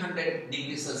 300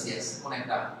 ডিগ্রি সেলসিয়াস কোন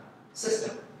একটা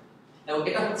সিস্টেম, এবং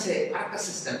এটা হচ্ছে আরেকটা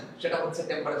সিস্টেম, সেটা হচ্ছে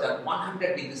টেম্পারেচার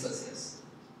 100 ডিগ্রি সেলসিয়াস।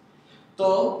 তো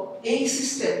এই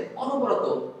সিস্টেম অনবরত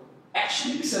 100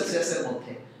 ডিগ্রি সেলসিয়াসের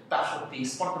মধ্যে তাপ শক্তি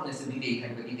স্পন্টানিয়াসলি দিতেই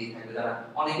থাকবে, যারা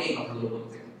অনেকেই এই কথাগুলো বলতে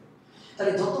থাকে।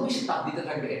 তাহলে যত বেশি তাপ দিতে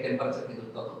থাকবে এর টেম্পারেচার কিন্তু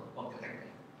তত কমতে থাকবে।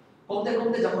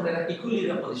 কমতে যখন এরা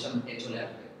ইকুইলিব্রিয়াম পজিশনে চলে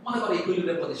আসবে, মনে করো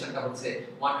ইকুইলিব্রিয়াম পজিশনটা হচ্ছে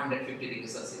 150 ডিগ্রি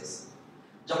সেলসিয়াস,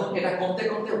 যখন এটা কমতে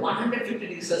 150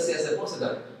 ডিগ্রি সেলসিয়াসে পৌঁছে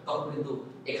যাবে তখন কিন্তু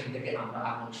এখান থেকে আমরা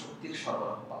আর কোনো শক্তির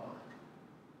সরবরাহ পাবো না।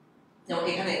 যেমন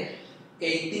এখানে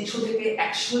এই 300 থেকে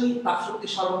 100 তাপ শক্তি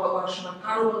সরবরাহ করার সময়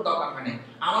কারো দরকার হয় না,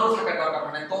 আমারও থাকার দরকার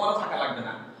হয় না, তোমারও থাকা লাগবে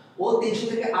না। ও 300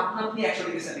 থেকে আপনি 100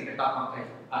 ডিগ্রি সেন্টিগ্রেড তাপমাত্রায়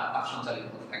তাপ সঞ্চালিত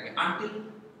হতে থাকবে আনটিল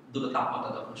দুটো তাপমাত্রা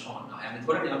যখন সমান না হয়। আমি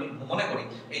মনে করি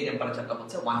এই টেম্পারেচারটা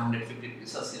হচ্ছে 150 ডিগ্রি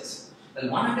সেলসিয়াস। তাহলে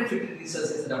 150 ডিগ্রি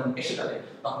সেলসিয়াসে যখন এসে যাবে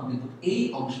তখন কিন্তু এই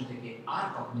অংশ থেকে আর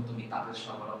কখনো তুমি তাপের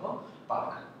সরবরাহ পাবে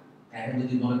না। এখন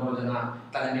যদি মনে করো যে না,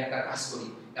 তাহলে আমি একটা কাজ করি,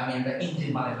 আমি একটা ইঞ্জিন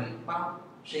বানাই ফেলি, পাও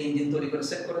সেই ইঞ্জিন তৈরি করে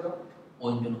সেট করে দাও, ওই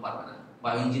ইঞ্জিনও পারবে না, বা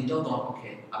ইঞ্জিনটাও তোমার পক্ষে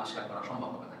আবিষ্কার করা সম্ভব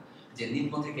হবে না। যে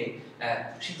নিম্ন থেকে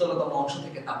শীতলতম অংশ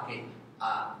থেকে তাপকে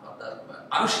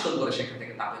আরো শীতল করে সেখান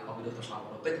থেকে তাপের অবিরত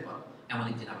সরবরাহ পেতে পারো, এমন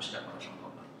ইঞ্জিন আবিষ্কার করা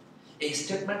সম্ভব নয়। এই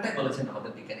স্টেটমেন্টটাই বলেছেন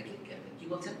আমাদের বিজ্ঞানী কেলভিন। কি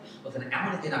বলছেন? বলছেন এমন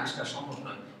ইঞ্জিন আবিষ্কার সম্ভব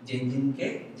নয় যে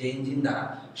ইঞ্জিন দ্বারা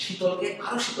শীতলকে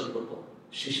আরো শীতল করবো,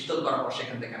 সে শীতল করার পর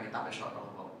সেখান থেকে আমি তাপের সরবরাহ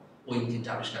পাবো, ওই ইঞ্জিনটা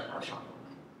আবিষ্কার করা সম্ভব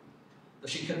নয়। তো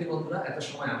শিক্ষার্থী বন্ধুরা, এত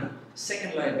সময় আমি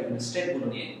সেকেন্ড লয়ের বিভিন্ন স্টেপগুলো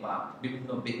নিয়ে বা বিভিন্ন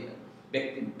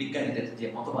বিজ্ঞানীদের যে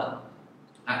মতবাদ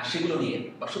সেগুলো নিয়ে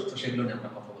বা সূত্র সেগুলো নিয়ে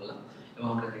আমরা কথা বললাম, এবং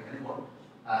আমরা এখানে মোট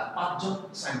 5 জন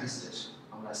সায়েন্টিস্টের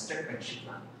আমরা স্টেটমেন্ট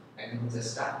শিখলাম। একজন হচ্ছে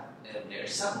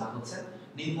এরশাদ, হচ্ছে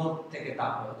নিম্ন থেকে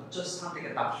তাপ উচ্চ স্থান থেকে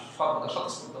তাপ সর্বদা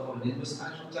স্বতঃস্ফূর্তভাবে নিম্ন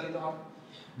স্থানে সঞ্চালিত হয়।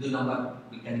 2 নম্বর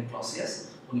বিজ্ঞানী ক্লসিয়াস,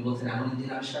 উনি বলছেন এমন ইঞ্জিন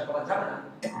আবিষ্কার করা যাবে না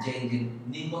যে ইঞ্জিন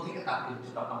নিম্ন থেকে তাপকে উচ্চ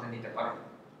তাপমাত্রা নিতে পারে।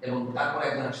 এবং তারপরে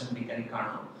একজন আসেন বিজ্ঞানী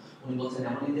কার্নো, উনি বলছেন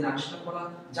এমন ইঞ্জিন আবিষ্কার করা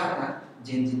যাবে না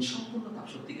যে ইঞ্জিন সম্পূর্ণ তাপ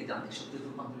শক্তিকে যান্ত্রিক শক্তিতে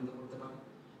রূপান্তরিত করতে পারে।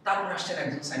 তারপর আসছেন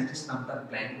একজন সায়েন্টিস্ট নাম তার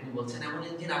প্ল্যাঙ্ক, উনি বলছেন এমন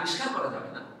ইঞ্জিন আবিষ্কার করা যাবে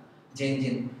না যে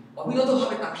ইঞ্জিন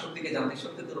অবিরতভাবে তাপ শক্তিকে যান্ত্রিক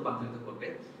শক্তিতে রূপান্তরিত করবে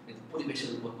কিন্তু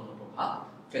পরিবেশের উপর কোনো প্রভাব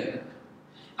ফেলবে না।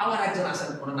 আবার একজন আছেন,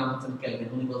 ওনার নাম হচ্ছেন কেলভিন,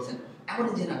 উনি বলছেন এমন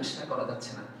ইঞ্জিন আবিষ্কার করা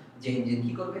যাচ্ছে না যে ইঞ্জিন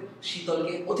কি করবে,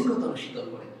 শীতলকে অধিকতর শীতল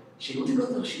করে সেই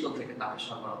অধিকতর শীতল থেকে তাপের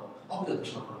সরবরাহ, অবিরত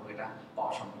সরবরাহ এটা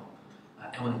পাওয়া সম্ভব।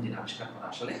 এমন ইঞ্জিন আবিষ্কার করা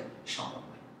আসলে সম্ভব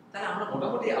নয়। তাহলে আমরা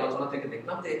মোটামুটি আলোচনা থেকে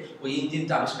দেখলাম যে ওই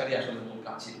ইঞ্জিনটা আবিষ্কারই আসলে মূল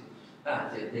কাজ ছিল। হ্যাঁ,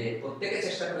 যে প্রত্যেকে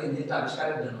চেষ্টা করে ইঞ্জিনটা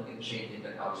আবিষ্কারের জন্য, কিন্তু সেই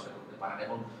ইঞ্জিনটাকে আবিষ্কার করতে পারেন।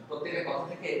 এবং প্রত্যেকের কথা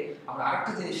থেকে আমরা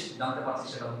আরেকটা জিনিস জানতে পারছি,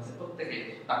 সেটা হচ্ছে প্রত্যেকে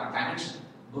তাদের ডাইমেনশন,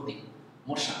 গতি,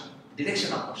 মোশন,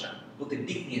 ডিরেকশন অফ মোশন, গতির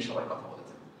দিক নিয়ে সবাই কথা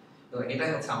বলেছে। তো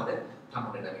এটাই হচ্ছে আমাদের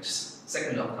thermodynamics,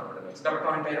 second law of thermodynamics. ব্যাপারটা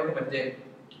অনেকটা এরকম যে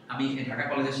আমি ঢাকা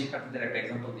কলেজের শিক্ষার্থীদের একটা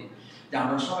এক্সাম্পল দিই যে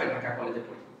আমরা সবাই ঢাকা কলেজে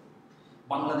পড়ি।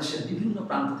 বাংলাদেশের বিভিন্ন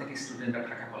প্রান্ত থেকে স্টুডেন্টরা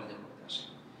ঢাকা কলেজে পড়তে আসে।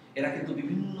 এরা কিন্তু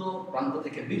বিভিন্ন প্রান্ত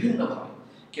থেকে বিভিন্নভাবে,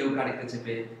 কেউ গাড়িতে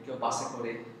চেপে, কেউ বাসে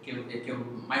করে, কেউ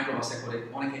মাইক্রো বাসে করে,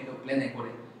 অনেকে কেউ প্লেনে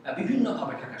করে,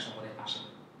 বিভিন্নভাবে ঢাকা শহরে আসে।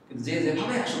 কিন্তু যে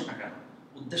যেভাবে আসুক না কেন,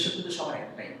 উদ্দেশ্য কিন্তু সবার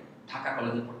একটাই, ঢাকা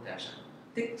কলেজে পড়তে আসা।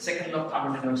 ঠিক সেকেন্ড ল অফ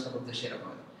থার্মোডাইনামিক্সটা করতে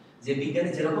সেরকম, যে বিজ্ঞানী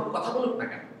যেরকম কথা বলুক না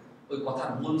কেন, ওই কথার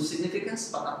মূল সিগনিফিকেন্স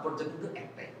বা তাৎপর্য কিন্তু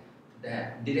একটাই,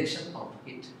 ডিরেকশন অফ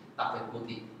হিট, তাপের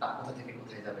গতি, তাপ কোথা থেকে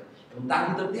কোথায় যাবে, এবং তার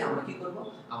ভিতর দিয়ে আমরা কি করব,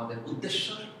 আমাদের উদ্দেশ্য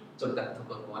চরিতার্থ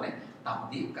করবো, মানে তাপ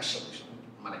দিয়ে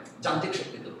মানে যান্ত্রিক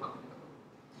শক্তিতে রূপান্তরিত করবো।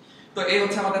 তো এই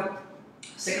হচ্ছে আমাদের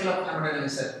second law of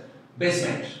থার্মোডাইনামিক্সের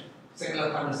basement. Second law of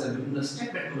থার্মোডাইনামিক্সের বিভিন্ন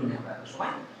স্টেটমেন্টগুলো নিয়ে আমরা সবাই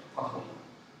কথা বলবো।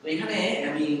 তো এখানে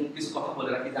আমি কিছু কথা বলে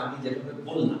রাখি যে আমি যেভাবে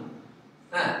বললাম,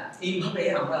 হ্যাঁ, এইভাবে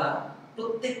আমরা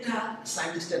প্রত্যেকটা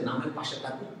সায়েন্টিস্টের নামের পাশে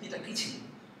তার উক্তিটা কি ছিল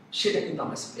সেটা কিন্তু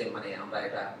আমরা আমরা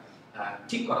এটা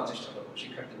ঠিক করার চেষ্টা করবো।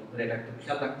 শিক্ষার্থী বন্ধুরা এটা একটু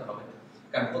খেয়াল রাখতে হবে,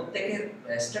 কারণ প্রত্যেকের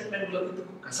স্টেটমেন্টগুলো কিন্তু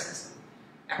খুব কাছাকাছি।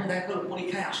 এখন দেখা গেল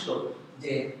পরীক্ষায় আসলো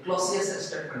যে ক্লসিয়াসের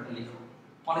স্টেটমেন্টটা লিখো,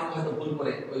 অনেক হয়তো ভুল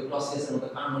করে ওই ক্লসিয়াসের মধ্যে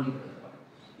কার্নো লিখে দিতে পারে।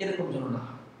 এরকম যেন না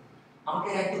হয়, আমাকে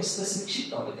একদম স্পেসিফিক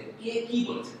শিখতে হবে যে কে কি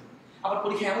বলেছে। আবার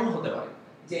পরীক্ষা এমন হতে পারে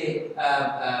যে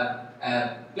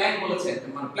প্ল্যান বলেছে,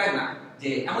 মানে প্ল্যান না, যে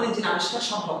এমন ইঞ্জিন আবিষ্কার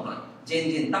সম্ভব নয় যে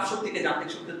ইঞ্জিন তাপ শক্তিকে যান্ত্রিক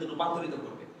শক্তিতে রূপান্তরিত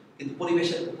করবে কিন্তু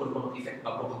পরিবেশের উপর কোনো ইফেক্ট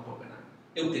বা প্রভাব পড়বে না।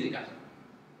 এই উক্তিটি কাজে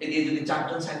এদিকে যদি 4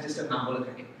 জন সায়েন্টিস্টের নাম বলে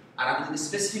থাকে আর আমি যদি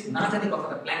স্পেসিফিক না জানি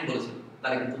কথাটা প্ল্যান বলেছিল,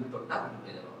 তাহলে কিন্তু উত্তরটা ভুল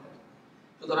হয়ে যাবে আমাদের।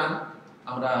 সুতরাং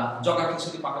আমরা জগা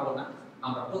খিচুড়ি পাকাবো না,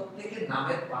 আমরা প্রত্যেকের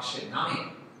নামের পাশে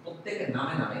প্রত্যেকের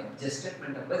নামে যে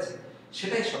স্টেটমেন্টটা রয়েছে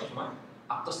সেটাই সবসময়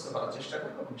আত্মস্থ করার চেষ্টা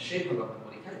করবো এবং সেইভাবে আমরা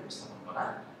পরীক্ষায় উপস্থাপন করার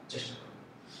চেষ্টা করবো।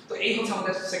 তো এই হচ্ছে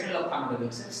আমাদের সেকেন্ড ল অফ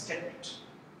থার্মোডাইনামিক্সের স্টেটমেন্ট।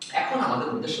 এখন আমাদের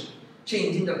উদ্দেশ্য সেই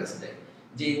ইঞ্জিনটার কাছে যায়,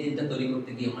 যে ইঞ্জিনটা তৈরি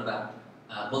করতে গিয়ে ওনারা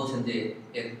বলছেন যে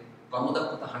এর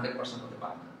কর্মদক্ষতা 100% হতে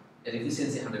পারে না, এর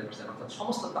এফিসিয়েন্সি 100%, অর্থাৎ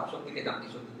সমস্ত তাপ শক্তিকে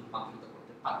যান্ত্রিক শক্তিতে রূপান্তরিত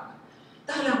করতে পারে না।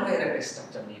 তাহলে আমরা এর একটা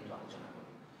স্ট্রাকচার নিয়ে একটু আলোচনা করি।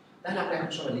 তাহলে আমরা এখন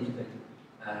সবাই লিখে ফেলি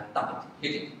তাপ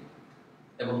হিটিং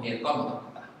এবং এর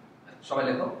কর্মদক্ষতা। সবাই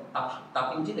লেখো তাপ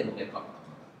ইঞ্জিন এবং এর কর্মদক্ষতা।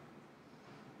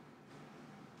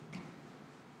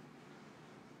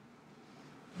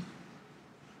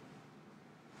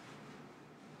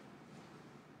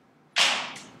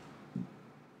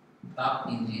 তাপ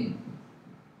ইঞ্জিন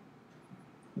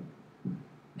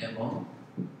এবং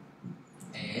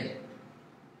এর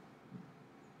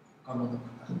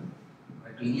কর্মদক্ষতা।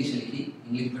 একটু ইংলিশে লিখি,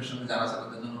 ইংলিশ ভার্সনে যারা আছে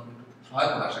তাদের জন্য একটু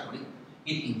সহায়ক হবে আশা করি।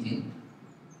 Hit engine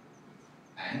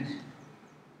and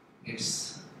its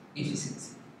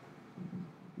efficiency.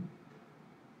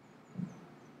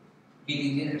 Heat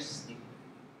engine and its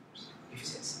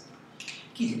efficiency.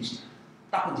 কি জিনিসটা?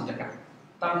 তাপ ইঞ্জিনটা কেন?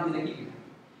 তাপ ইঞ্জিনে কি কি?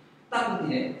 তাপ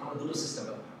ইঞ্জিনে আমরা দুটো সিস্টেম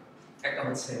ব্যবহার করি। একটা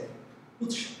হচ্ছে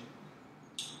উৎস,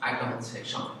 আরেকটা হচ্ছে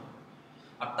সংগ্রহ।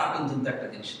 আর তাপ ইঞ্জিন তো একটা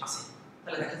জিনিস আছে।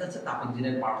 তাহলে দেখা যাচ্ছে তাপ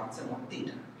ইঞ্জিনের পার্ট হচ্ছে মোট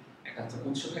 3টা। একটা হচ্ছে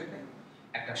উৎস থাকবে,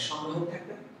 একটা সংগ্রহ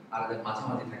থাকবে, আর এর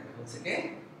মাঝামাঝি থাকবে হচ্ছে কে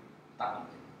তাপ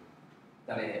ইঞ্জিন।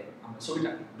 তাহলে আমরা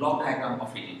ছবিটা block diagram of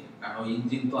heat engine, কারণ ওই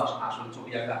ইঞ্জিন তো আসলে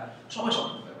ছবি আঁকা সময়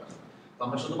সাপেক্ষ ব্যাপার। তো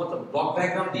আমরা শুধুমাত্র ব্লক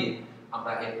ডায়াগ্রাম দিয়ে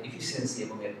আমরা এর এফিসিয়েন্সি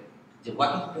এবং এর যে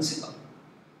ওয়ার্কিং প্রিন্সিপাল,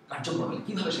 কার্যক্রম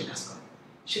কিভাবে সে কাজ করে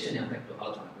সেটা নিয়ে আমরা একটু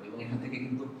আলোচনা করি। এবং এখান থেকে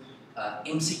কিন্তু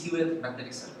এমসিকিউ এর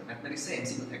ম্যাথমেটিক্স আসবে, ম্যাথমেটিক্সে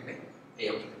এমসিকিউ থাকবে, এই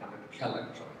অংশ থেকে আমরা একটু খেয়াল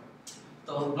রাখবো সবাই।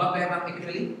 তো ব্লক ডায়াগ্রাম এঁকে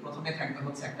ফেলি। প্রথমে থাকবে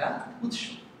হচ্ছে একটা উৎস,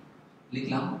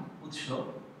 লিখলাম উৎস,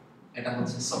 এটা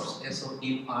হচ্ছে সোর্স,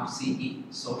 SOURCE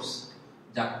সোর্স,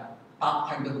 যার তাপ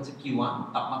থাকবে হচ্ছে Q1,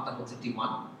 তাপমাত্রা হচ্ছে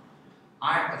T1,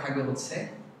 আর একটা থাকবে হচ্ছে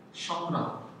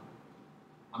সংগ্রাহক।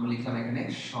 আমি লিখলাম এখানে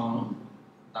সং,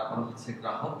 তারপর হচ্ছে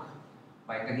গ্রাহক,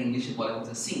 বা এটাকে ইংলিশে বলে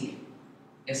হচ্ছে সিঙ্ক,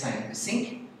 এসআইএন সিঙ্ক।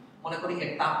 মনে করি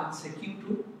এর তাপ হচ্ছে Q2,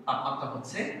 তাপমাত্রা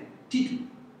হচ্ছে T2,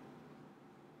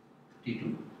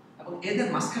 এবং এদের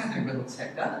মাঝখানে থাকবে হচ্ছে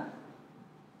একটা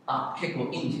তাপক্ষেপক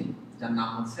ইঞ্জিন, যার নাম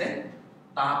হচ্ছে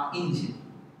তাপ ইঞ্জিন,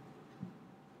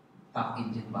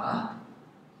 বা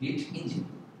হিট ইঞ্জিন।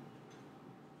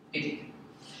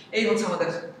 এই হচ্ছে আমাদের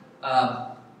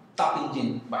তাপ ইঞ্জিন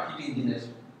বা হিট ইঞ্জিনের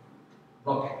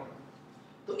রকেট।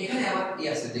 তো এখানে আবার কি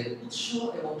আছে যে উৎস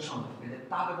এবং সংগ্রহের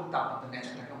তাপ এবং তাপমাত্রা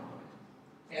নেচারটা কেমন হবে।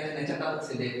 এখানে নেচারটা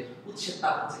হচ্ছে যে উৎসের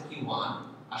তাপ হচ্ছে Q1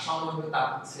 আর সংগ্রহের তাপ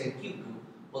হচ্ছে Q2,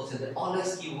 বলছে যে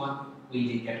always Q1 will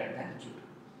be greater than Q2।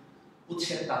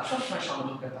 উৎসের তাপ সবসময়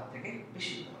সংগ্রহের তাপ থেকে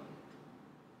বেশি হতে হবে,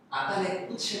 আর তাহলে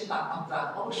উৎসের তাপমাত্রা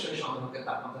অবশ্যই সংগ্রহের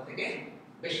তাপমাত্রা থেকে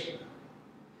বেশি হতে হবে।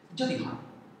 যদি হয়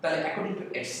তাহলে অ্যাকর্ডিং টু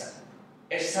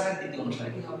এরসারের নীতি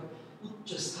অনুসারে কি হবে, উচ্চ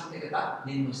স্থান থেকে তাপ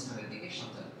নিম্ন স্থানের দিকে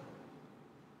সঞ্চালিত হবে।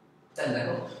 তাহলে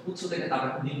দেখো উচ্চ থেকে তাপ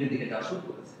এখন নিম্নের দিকে যাওয়া শুরু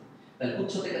করেছে, তাহলে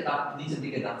উচ্চ থেকে তাপ নিচের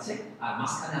দিকে যাচ্ছে, আর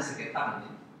মাঝখানে আছে কি তাপ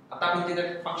ইঞ্জিন। আর তাপ ইঞ্জিনের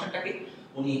ফাংশনটা কি,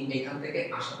 উনি এইখান থেকে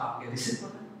আসা তাপকে রিসিভ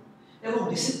করবেন এবং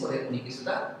রিসিভ করে উনি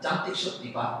কিছুটা যান্ত্রিক শক্তি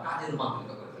বা কাজে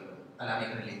রূপান্তরিত করে ফেলবেন। তাহলে আমি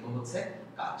এখানে লিখবো হচ্ছে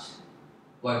কাজ,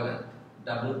 work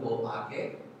done, WORK work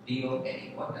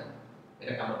done,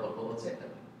 এটাকে আমরা বলবো হচ্ছে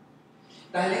W।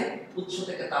 তাহলে উৎস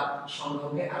থেকে তাপ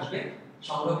সংগ্রহে আসবে,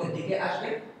 সংগ্রহের দিকে আসবে,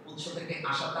 উৎস থেকে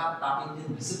আসা তাপ তাপ ইঞ্জিন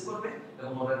রিসিভ করবে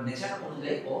এবং ওর নেচার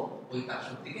অনুযায়ী ও ওই তাপ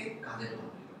শক্তিকে কাজে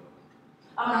রূপান্তরিত করবে।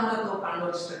 আবার আমরা তো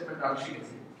কার্নোট স্টেটমেন্ট আরো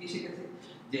শিখেছি, কি শিখেছি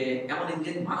যে এমন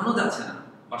ইঞ্জিন বানানো যাচ্ছে না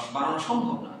বা বানানো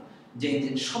সম্ভব না যে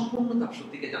ইঞ্জিন সম্পূর্ণ তাপ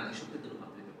শক্তিকে যান্ত্রিক শক্তিতে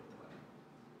রূপান্তরিত করতে পারে।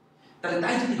 তাহলে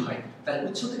তাই যদি হয় তাহলে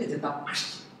উৎস থেকে যে তাপ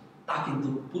আসছে তা কিন্তু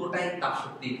পুরোটাই তাপ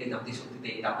শক্তিকে যান্ত্রিক শক্তিতে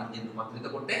এই তাপ ইঞ্জিন রূপান্তরিত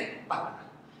করতে পারবে না,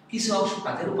 কিছু অংশ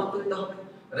কাজে রূপান্তরিত হবে,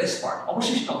 রেস্ট পার্ট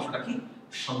অবশিষ্ট অংশটা কি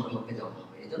সংগ্রহকে জমা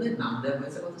হবে। এই জন্য নাম দেওয়া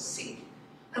হয়েছে কত সিঙ্ক।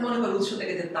 আর মনে করি উৎস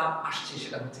থেকে যে তাপ আসছে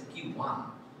সেটা হচ্ছে Q1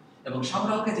 এবং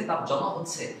সংগ্রহকে যে তাপ জমা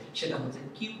হচ্ছে সেটা হচ্ছে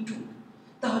Q2।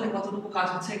 তাহলে কতটুকু কাজ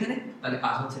হচ্ছে এখানে, তাহলে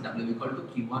কাজ হচ্ছে W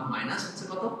Q1 মাইনাস হচ্ছে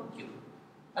কত Q2।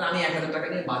 তাহলে আমি 1000 টাকা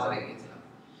নিয়ে বাজারে গিয়েছিলাম,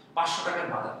 500 টাকার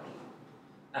বাজার করলাম।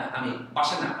 আমি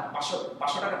বাসা না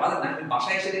 500 টাকা বাজার না, আমি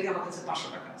বাসায় এসে দেখি আমার কাছে 500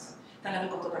 টাকা আছে। তাহলে আমি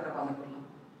কত টাকা বাজার করলাম,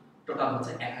 টোটাল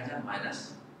হচ্ছে 1000 মাইনাস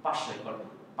 500 ইকুয়াল টু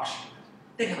 500 টাকা।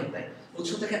 দেখানো তাই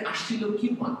উৎস থেকে আসছিল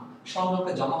Q1,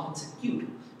 সংগ্রহকে জমা হচ্ছে Q2,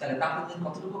 তাহলে তাপ ইঞ্জিন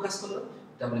কতটুকু কাজ করলো,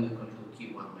 W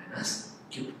Q1 মাইনাস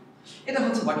Q2। এটা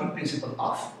হচ্ছে working principal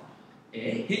of A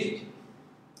hit engine.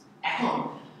 এখন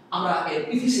আমরা এর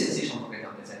এফিসিয়েন্সি সম্পর্কে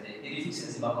জানতে চাই যে এর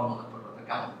এফিসিয়েন্সি বা কর্মদক্ষতা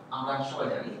কেমন। আমরা সবাই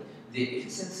জানি যে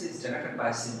efficiency is generated by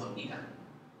symbol ইটা,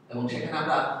 এবং সেখানে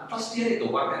আমরা ফার্স্ট ইয়ারে তো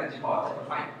ওয়ার্ক এনার্জি পাওয়ার চ্যাপ্টার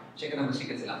 5 সেখানে আমরা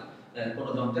শিখেছিলাম কোন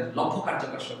যন্ত্রের লক্ষ্য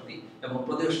কার্যকর শক্তি এবং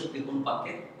প্রদেয় শক্তির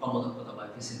অনুপাতকে কর্মদক্ষতা বা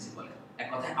এফিসিয়েন্সি বলে। এক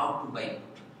কথায় আউটপুট বাই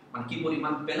ইনপুট, মানে কি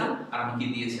পরিমাণ পেলাম আর আমি কি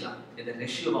দিয়েছিলাম, এদের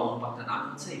রেশিও বা অনুপাতটার নাম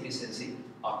হচ্ছে এফিসিয়েন্সি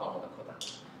অর কর্মদক্ষতা।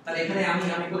 তাহলে এখানে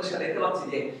আমি পরিষ্কার দেখতে পাচ্ছি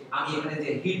যে আমি এখানে যে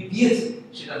হিট দিয়েছি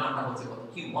সেটা নামটা হচ্ছে কত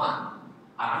Q1,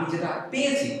 আর আমি যেটা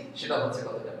পেয়েছি সেটা হচ্ছে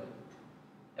কত W।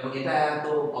 এবং এটা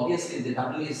তো obviously যে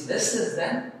W is less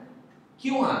than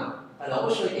Q1, তাহলে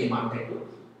অবশ্যই এই মানটা একটু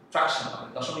ফ্র্যাকশন হবে,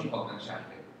 দশমিক ভগ্নাংশে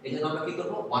আসবে। এই জন্য আমরা কি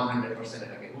করব 100%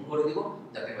 এটাকে গুণ করে দিব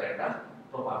যাতে করে একটা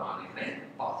প্রপার মান এখানে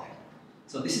পাওয়া যায়।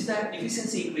 So this is the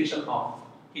efficiency equation of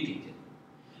heat engine.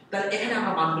 তাহলে এখানে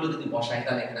আমরা মানগুলো যদি বসাই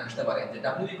তাহলে এখানে আসতে পারে যে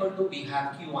W we have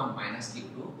Q1 minus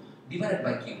Q2 divided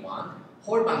by Q1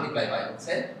 whole multiply by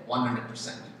হচ্ছে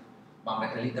 100%, বা আমরা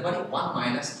এটা লিখতে পারি 1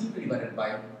 minus Q2 divided by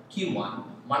Q1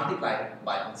 multiplied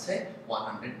by হচ্ছে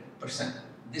 100%.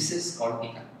 This is called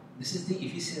eta. This is the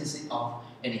efficiency of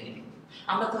any heating.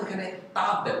 আমরা তো এখানে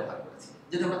তাপ ব্যবহার করেছি,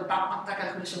 যদি আমরা তাপমাত্রা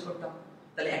ক্যালকুলেশন করতাম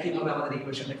তাহলে একইভাবে আমাদের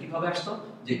ইকুয়েশনটা কিভাবে আসতো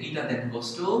যে eta then goes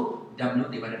to W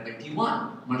divided by T1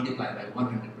 multiplied by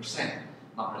 100%,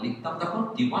 বা আমরা লিখতাম তখন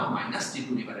T1 minus T2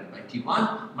 divided by T1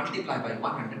 multiplied by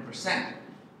 100%,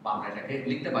 বা আমরা এটাকে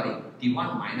লিখতে পারি T1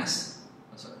 minus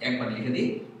একবার লিখে দিই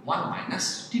 1 minus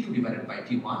T2 divided by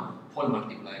T1 whole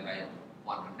multiplied by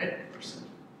 100%।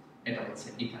 এটা হচ্ছে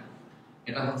eta,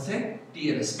 এটা হচ্ছে T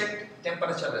এর রেসপেক্ট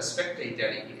টেম্পারেচার রেসপেক্ট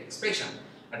এটার এক্সপ্রেশন,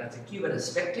 এটা হচ্ছে Q এর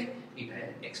রেসপেক্ট এটা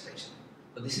expression.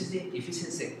 So this is the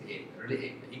efficiency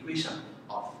equation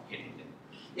of heat engine.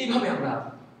 এইভাবে আমরা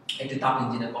একটি তাপ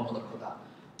ইঞ্জিনের কর্মদক্ষতা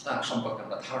সম্পর্কে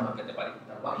আমরা ধারণা পেতে পারি,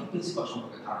 তার ওয়ার্কিং প্রিন্সিপাল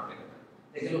সম্পর্কে ধারণা পেতে পারি।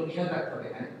 এগুলো খেয়াল রাখতে হবে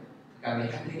এখানে, কারণ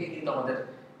এখান থেকে কিন্তু আমাদের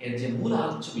এর যে মূল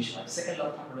আলোচ্য বিষয় সেকেন্ড ল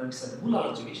অফ থার্মোডাইনামিক্সের মূল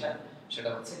আলোচ্য বিষয় সেটা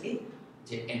হচ্ছে কি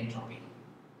যে এনট্রপি।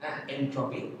 হ্যাঁ,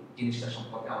 এনট্রপি জিনিসটা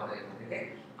সম্পর্কে আমাদের এখান থেকে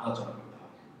আলোচনা করতে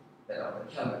হবে, এটা আমাদের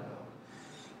খেয়াল রাখতে হবে।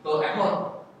 তো এখন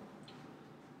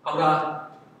আমরা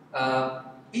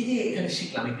এই যে এখানে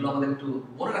শিখলাম এগুলো আমাদের একটু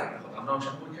মনে রাখতে হবে। আমরা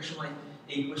অনেক পরীক্ষার সময়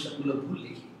এই ইকুয়েশনগুলো ভুল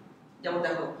লিখি। যেমন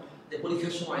দেখো যে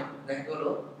পরীক্ষার সময় দেখা গেল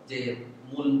যে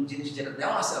মূল জিনিস যেটা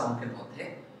দেওয়া আছে অঙ্কের মধ্যে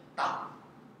তাপ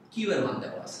কিউ এর মান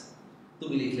দেওয়া আছে,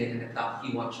 তুমি লিখলে এখানে তাপ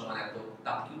Q1 সমান এত,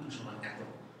 তাপ Q2 সমান এত,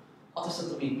 অথচ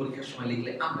তুমি পরীক্ষার সময়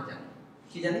লিখলে আমরা জানি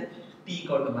কি জানি টি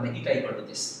ইকুয়াল মানে এটা ইকুয়াল টু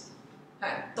দিস।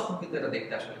 হ্যাঁ, তখন কিন্তু এটা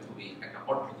দেখতে আসলে খুবই একটা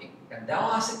অড লুকিং। কারণ দেওয়া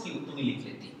আছে কিউ, তুমি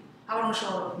লিখলে টি। আবার অনেক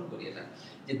সময় আমরা ভুল করি এটা,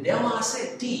 যে দেওয়া আছে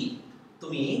টি,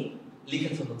 তুমি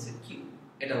লিখেছো হচ্ছে কিউ।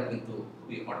 এটাও কিন্তু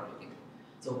খুবই অড লুকিং।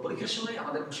 তো পরীক্ষার সময়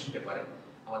আমাদের কোশ্চেন পেপারে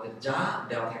আমাদের যা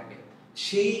দেওয়া থাকবে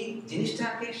সেই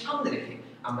জিনিসটাকে সামনে রেখে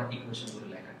আমরা ইকুয়েশনগুলো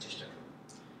লেখার চেষ্টা করি।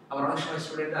 আবার অনেক সময়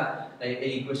স্টুডেন্টরা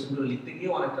এই ইকুয়েশনগুলো লিখতে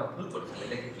গিয়ে অনেকটা ভুল করে ফেলে,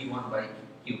 লেখে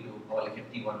Q1/Q2 অথবা লেখে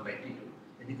T1/T2।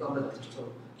 এদিকে আমরা যথেষ্ট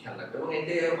খেয়াল রাখবো এবং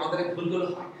এতে আমাদের ভুলগুলো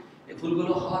হয়। এই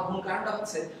ভুলগুলো হওয়ার মূল কারণটা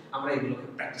হচ্ছে আমরা এগুলোকে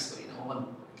প্র্যাকটিস করি না,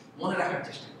 মনে রাখার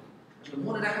চেষ্টা করি। আসলে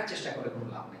মনে রাখার চেষ্টা করে কোনো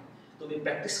লাভ নেই, তুমি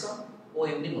প্র্যাকটিস করো ও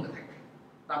এমনি মনে থাকবে।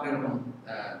 তারপরে এরকম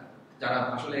যারা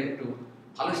আসলে একটু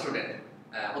ভালো স্টুডেন্ট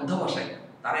অধ্যবসায়ী,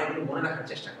 তারা এগুলো মনে রাখার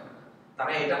চেষ্টা করে না,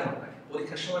 তারা এটা মনে রাখে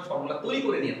পরীক্ষার সময় ফর্মুলা তৈরি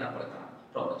করে নিয়ে তারপরে তারা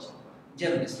প্রবলেম সলভ করে।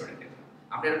 জেনুইন স্টুডেন্ট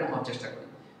আমরা এরকম হওয়ার চেষ্টা করি,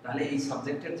 তাহলে এই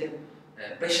সাবজেক্টের যে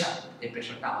প্রেশার, এই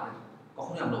প্রেশারটা আমাদের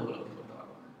কখনোই আমরা উপলব্ধি করতে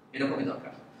পারবো না, এরকমই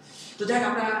দরকার। তো যাই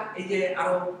আমরা এই যে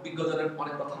আরো বিজ্ঞজনের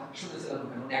অনেক কথা শুনেছিলাম,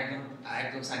 উনি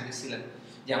একজন সায়েন্টিস্ট ছিলেন,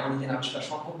 যে এমন ইঞ্জিন আবিষ্কার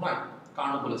সম্ভব নয়।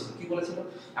 কারণ বলেছিল, কি বলেছিল?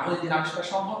 এমন ইঞ্জিন আবিষ্কার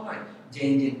সম্ভব নয় যে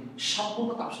ইঞ্জিন সম্পূর্ণ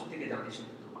তাপশক্তিকে জ্বালানি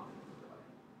শক্তিতে রূপান্তর করতে পারে।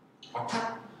 অর্থাৎ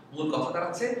মূল কথা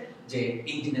দাঁড়াচ্ছে যে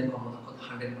ইঞ্জিনের কর্মদক্ষতা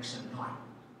 100% নয়।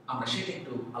 আমরা সেটা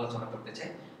একটু আলোচনা করতে চাই,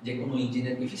 যে কোনো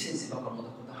ইঞ্জিনের এফিসিয়েন্সি বা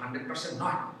কর্মদক্ষতা 100%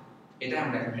 নয়। এটা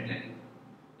আমরা একটা হেডলাইন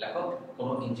লেখো,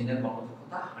 কোনো ইঞ্জিনের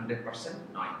কর্মদক্ষতা 100%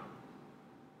 নয়,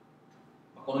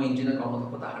 কোনো ইঞ্জিনের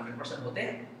কর্মদক্ষতা 100% হতে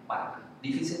পারে না। The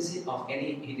efficiency of any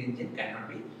heat engine cannot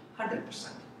be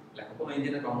 100%। লেখো, কোনো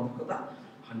ইঞ্জিনের কর্মদক্ষতা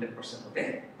 100% হতে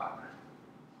পারে না।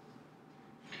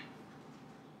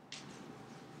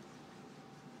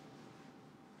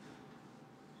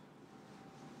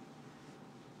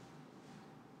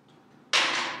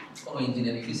 কোনো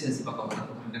ইঞ্জিনের এফিসিয়েন্সি বা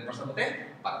কর্মদক্ষতা 100% হতে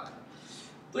পারে না।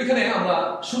 তো এখানে আমরা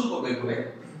শুরু করব এইভাবে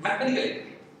ম্যাথমেটিক্যালি।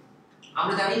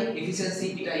 আমরা জানি এফিসিয়েন্সি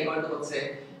এটা ইকুয়াল টু হচ্ছে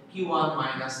Q1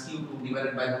 minus Q2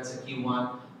 divided by হচ্ছে Q1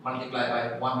 মাল্টিপ্লাই বাই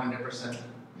 100%।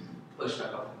 পরিষ্কার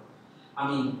কথা,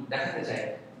 আমি দেখাতে চাই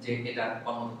যে এটা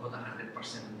কর্মদক্ষতা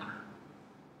 100% না,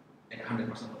 এটা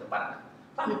 100% হতে পারে না।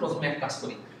 তো আমি প্রথমে এক কাজ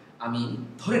করি, আমি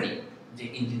ধরে নিই যে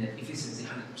ইঞ্জিনের এফিসিয়েন্সি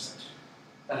 100%।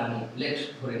 তাহলে আমি লেট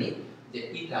ধরে নিই যে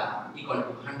এটা ইকুয়াল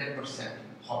টু 100%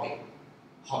 হবে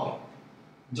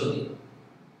যদি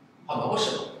হবে,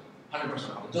 অবশ্যই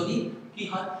 100% হবে যদি কি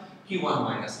হয় Q1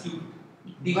 minus Q2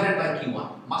 divided by Q1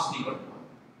 must be equal to 1।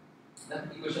 Then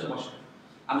equation বসাই,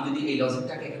 আমি যদি এই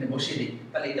লজিকটাকে এখানে বসিয়ে দিই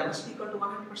তাহলে এটা মাস্ট বি ইকুয়াল টু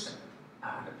 100%।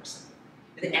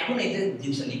 এটা এখন এই যে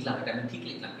জিনিসটা লিখলাম এটা আমি ঠিক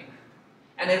লিখলাম কিনা।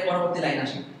 এন্ড এর পরবর্তী লাইন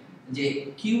আসে যে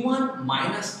Q1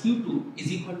 minus Q2 is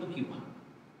equal to Q1।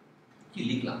 কি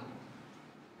লিখলাম?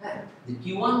 হ্যাঁ, যে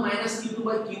Q1 minus Q2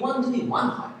 by Q1 যদি 1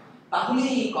 হয় তাহলে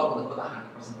এই কর্মদক্ষতা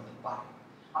 100% হতে পারে।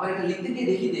 আবার এটা লিখতে গিয়ে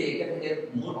দেখি যে এখানে এর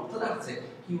মূল অর্থ দাঁড়াচ্ছে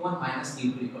Q1 minus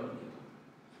Q2 equal to Q2।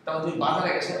 তাহলে তুমি বাজারে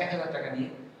গেছো 1000 টাকা নিয়ে,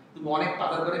 তুমি অনেক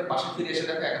বাজার করে পাশে ফিরে এসে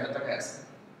দেখো 1000 টাকা আছে।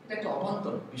 এটা একটা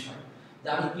অবান্তর বিষয় যে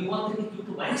আমি Q1 থেকে Q2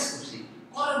 মাইনাস করছি,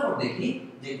 করার পর দেখি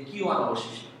যে Q1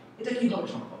 অবশিষ্ট। এটা কিভাবে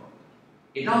সম্ভব?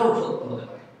 এটাও সত্য হতে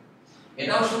পারে,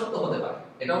 এটাও সত্য হতে পারে,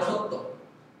 এটাও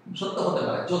সত্য হতে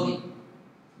পারে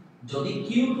যদি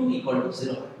Q2 ইকুয়াল টু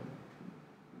 0 হয়।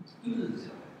 Q2 যদি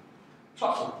 0 হয়,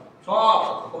 সব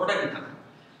সত্য, কোনোটাই মিথ্যা না।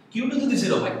 Q2 যদি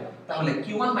 0 হয় তাহলে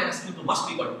Q1 minus Q2 must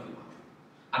be equal to Q1।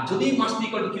 আর যদি must be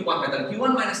equal to Q1 হয় তাহলে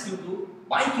Q1 minus Q2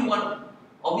 by Q1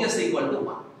 obviously equal to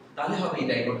 1। তাহলে হবে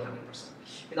এটা ইকুয়াল টু 100%।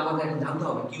 কিন্তু আমাদের এখন জানতে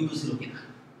হবে Q2 0 কিনা।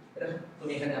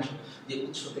 তুমি এখানে আসো যে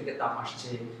উৎস থেকে তাপ আসছে,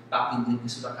 তাপ ইঞ্জিন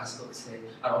কিছুটা কাজ করছে,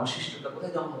 আর অবশিষ্টটা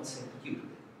কোথায় জমা হচ্ছে? Q2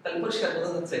 তে। তাহলে পরিষ্কার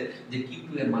বোঝা যাচ্ছে যে Q2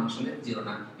 এর মান আসলে 0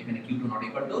 না, এখানে Q2 নট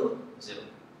ইকুয়াল টু 0।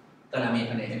 তাহলে আমি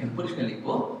এখানে পরিষ্কার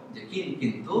লিখবো যে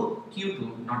কিন্তু Q2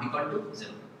 not equal to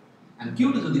 0। and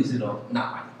Q2 যদি 0 না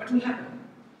হয়, বাট উইল হ্যাপেন।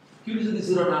 Q2 যদি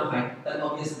 0 না হয় তাহলে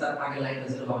obviously তার আগের লাইনটা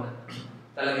 0 হবে না।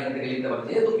 তাহলে আমি এখান থেকে লিখতে পারি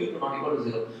যেহেতু Q2 নট ইকুয়াল টু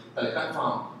 0, তাহলে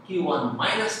confirm Q1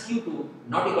 minus Q2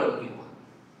 not equal to Q1।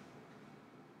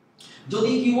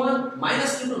 যদি Q1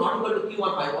 minus Q2 not equal to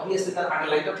Q1 হয়, obviously তার আগের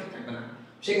লাইনটা ঠিক থাকবে না।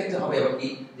 সেক্ষেত্রে হবে আবার কি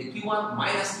যে Q1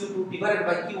 minus Q2 divided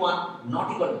by Q1 not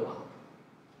equal to 1।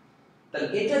 তাহলে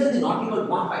এটা যদি নট ইকুয়াল টু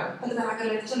 1 হয় তাহলে তার আগের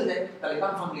লাইনে চলে যায়, তাহলে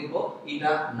কনফার্ম লিখবো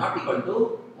এটা নট ইকুয়াল টু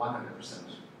 100%।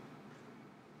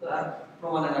 তো আর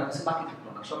প্রমাণের আর কিছু বাকি থাকলো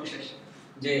না, সবই শেষ।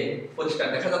 যে পরিষ্কার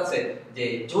দেখা যাচ্ছে যে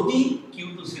যদি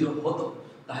Q2 0 হতো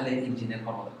তাহলে ইঞ্জিনের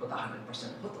কর্মদক্ষতা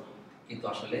 100% হতো, কিন্তু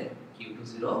আসলে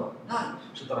Q20 নাই,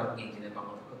 সুতরাং ইঞ্জিনের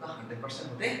কর্মদক্ষতা 100%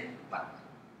 হতে পারে না।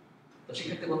 তো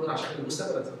সেক্ষেত্রে বন্ধুরা আশা করি বুঝতে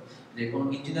পেরেছো যে কোনো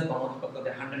ইঞ্জিনের কর্মদক্ষতা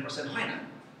যে 100% হয় না,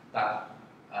 তার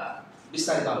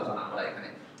বিস্তারিত আলোচনা আমরা এখানে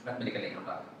ম্যাথমেটিক্যালি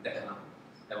আমরা দেখালাম,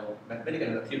 এবং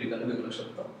ম্যাথমেটিক্যালি থিওরিক্যালি এগুলো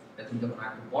সত্য, তুমি যখন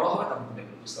একটু বড় হবে তখন তুমি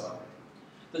এগুলো বুঝতে পারবে।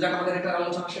 তো যাক, আমাদের এটা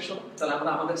আলোচনা শেষ হলো। তাহলে আমরা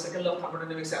আমাদের সেকেন্ড ল অফ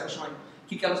থার্মোডাইনামিক্স এর সময়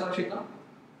কি কি আলোচনা শিখলাম?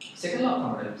 সেকেন্ড ল অফ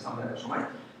থার্মোডাইনামিক্স আমরা এর সময়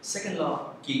সেকেন্ড ল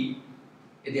কি,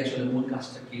 এটি আসলে মূল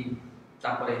কাজটা কি,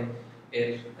 তারপরে এর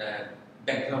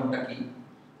ব্যাকগ্রাউন্ডটা কি,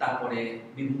 তারপরে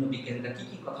বিভিন্ন বিজ্ঞানীরা কি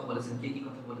কি কথা বলেছেন, কি কি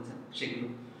কথা বলেছেন সেগুলো,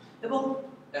 এবং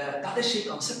তাদের সেই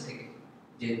কনসেপ্ট থেকে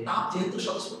যে তাপ যেহেতু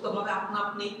স্বতঃস্ফূর্তভাবে আপনা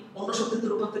আপনি অন্য শক্তিতে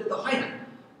রূপান্তরিত হয় না,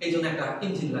 এই জন্য একটা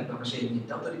ইঞ্জিন লাগবে, আমরা সেই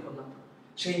ইঞ্জিনটাও তৈরি করলাম।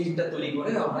 সেই ইঞ্জিনটা তৈরি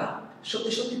করে আমরা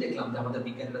সত্যি সত্যি দেখলাম যে আমাদের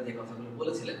বিজ্ঞানীরা যে কথাগুলো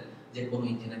বলেছিলেন যে কোনো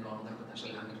ইঞ্জিনের কর্মদক্ষতা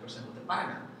আসলে 100% হতে পারে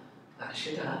না,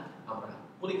 সেটা আমরা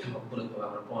পরীক্ষামূলকভাবে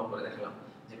আমরা প্রমাণ করে দেখালাম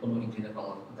যে কোনো ইঞ্জিনের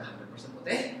কর্মদক্ষতা 100%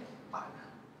 হতে পারে না।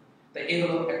 তাই এই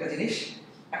হলো একটা জিনিস।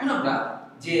 এখন আমরা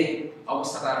যে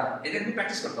অবস্থাটা, এটা একটু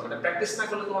প্র্যাকটিস করতে হবে, প্র্যাকটিস না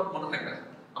করলে তোমার মনে থাকবে না।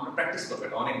 আমরা প্র্যাকটিস করবো,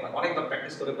 এটা অনেকবার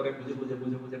প্র্যাকটিস করে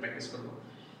বুঝে প্র্যাকটিস করবো,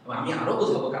 এবং আমি আরো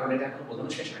বোঝাবো, কারণ এটা এখন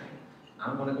বোঝানো শেষ হয়নি।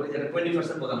 আমি মনে করি যে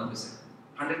 20% বোঝানো হয়েছে,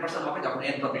 100% হবে যখন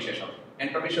এনট্রপি শেষ হবে।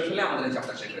 এনট্রপি শেষ হলে আমাদের এই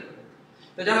চ্যাপ্টার শেষ হয়ে যাবে।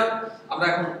 তো যারা আমরা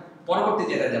এখন পরবর্তী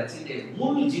যেটা যাচ্ছি, যে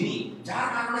মূল যিনি যার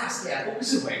কারণে আজকে এত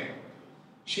কিছু হয়ে গেল,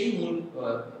 সেই মূল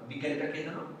বিজ্ঞানীটা কে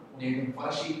জানো? উনি একজন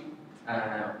ফরাসি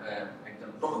একজন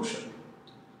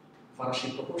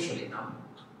প্রকৌশলী, নাম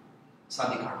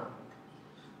সাদি কার্নো।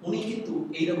 উনি কিন্তু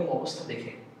এইরকম অবস্থা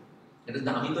দেখে, এটা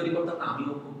আমি তৈরি করতাম না,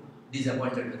 আমিও খুব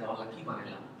ডিসঅ্যাপয়েন্টেড হতাম, আল্লাহ কি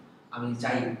বানাইলাম, আমি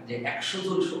চাই যে 100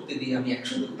 জুল শক্তি দিয়ে আমি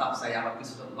 100 জুল তাপ চাই, আবার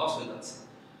কিছুটা লস হয়ে যাচ্ছে।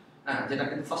 হ্যাঁ, যেটা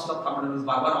কিন্তু ফার্স্ট অফ থার্মোডাইনামিক্স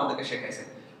বারবার আমাদেরকে শেখাইছে,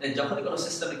 যখনই কোনো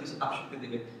সিস্টেমে কিছু তাপ শক্তি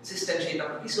দিবে, সিস্টেম সেইটা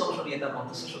কিছু অংশ নিয়ে তার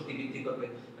অন্তঃস্থ শক্তি বৃদ্ধি করবে,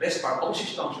 রেস্ট পাওয়ার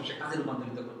অবশিষ্ট অংশ সে কাজে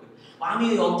রূপান্তরিত করবে। আমি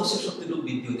এই অন্তঃস্থ শক্তিটুকু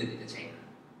বৃদ্ধি হতে দিতে চাই না,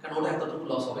 কারণ ওটা এতটুকু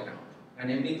লস হবে কেন? কারণ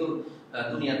এমনি তো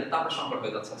দুনিয়াতে তাপের সংকট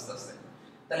হয়ে যাচ্ছে আস্তে আস্তে।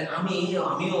 তাহলে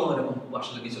আমিও এরকম খুব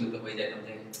আসলে বিচলিত হয়ে যাইতাম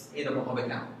যে এরকম হবে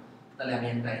কেন। তাহলে আমি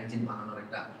একটা ইঞ্জিন বানানোর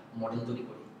একটা মডেল তৈরি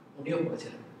করি। উনিও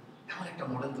করেছিলেন, এমন একটা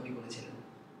মডেল তৈরি করেছিলেন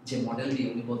যে মডেল দিয়ে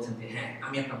উনি বলছেন যে হ্যাঁ,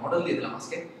 আমি একটা মডেল দিয়ে দিলাম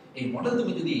আজকে, এই মডেল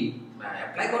তুমি যদি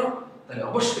অ্যাপ্লাই করো তাহলে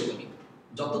অবশ্যই তুমি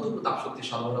যতটুকু তাপ শক্তি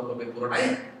সরবরাহ করবে পুরোটাই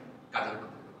কাজে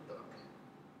রূপান্তরিত করতে পারবে।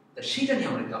 তা সেটা নিয়ে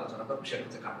আমরা একটু আলোচনা করবো, সেটা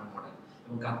হচ্ছে কার্বন মডেল।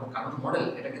 এবং কার্বন মডেল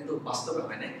এটা কিন্তু বাস্তবে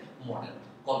হয় না, মডেল,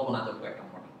 কল্পনাযোগ্য একটা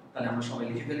মডেল। তাহলে আমরা সবাই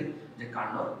লিখে ফেলি যে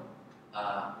কার্নোর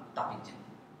তাপ ইঞ্জিন,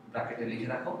 ব্র্যাকেটে লিখে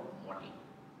রাখো মডেল।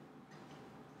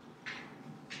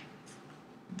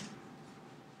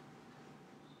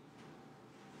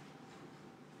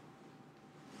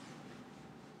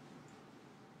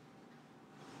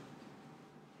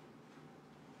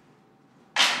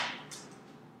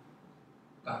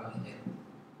 কার্বন ইঞ্জিন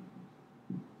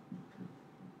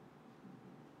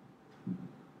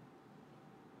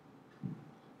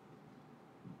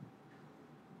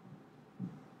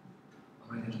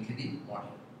লিখে দিই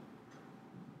মডেল,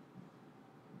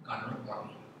 কার্নোর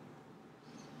মডেল।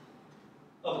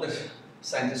 আমাদের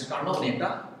সায়েন্টিস্ট কার্নো উনি একটা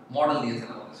মডেল দিয়েছেন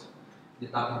আমাদের যে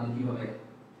তার মধ্যে কিভাবে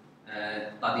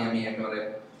তা দিয়ে আমি একেবারে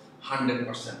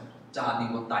 100% যা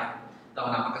দিব তাই।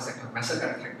 তাহলে আমার কাছে একটা ম্যাসের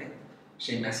কাঠি থাকবে,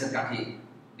 সেই ম্যাসের কাঠি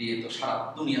দিয়ে তো সারা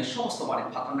দুনিয়ার সমস্ত বাড়ি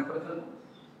ভাত রান্না করে ফেলবো।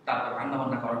 তারপর রান্না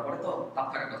বান্না করার পরে তো তাপ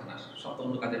থাকার কথা না, সব তো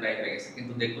অন্য কাজে ব্যয় হয়ে গেছে,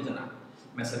 কিন্তু দেখবো যে না,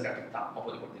 ম্যাসের কাঠির তাপ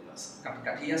অপরিবর্তিত আছে,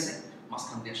 কাঠি আছে,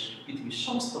 মাঝখান দিয়ে পৃথিবীর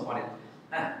সমস্ত বাড়ির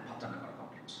ভাত রান্না করা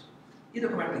কমপ্লিট।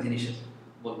 এরকম একটা জিনিসের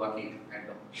বলবো আর কি,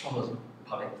 একদম সহজ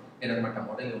ভাবে এরকম একটা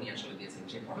মডেল উনি আসলে দিয়েছেন।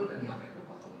 সেই মডেলটা নিয়ে আমরা একটু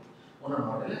কথা বলি। ওনার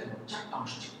মডেলে 4টা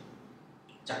অংশ ছিল,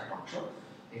 4টা অংশ।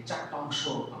 এই 4টা অংশ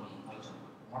আমি আলোচনা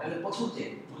করব। মডেলের প্রথম যে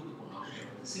গুরুত্বপূর্ণ অংশ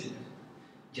সেটা হচ্ছে সিলিন্ডার,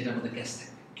 যেটার মধ্যে গ্যাস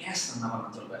থাকবে। গ্যাস রান্না বান্না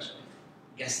চলবে, আসলে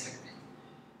গ্যাস থাকবে,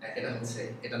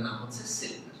 এটার নাম হচ্ছে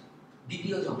সিলিন্ডার।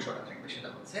 দ্বিতীয় যে অংশটা থাকবে সেটা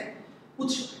হচ্ছে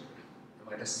উৎস থাকবে,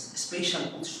 এবং এটা স্পেশাল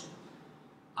উৎস।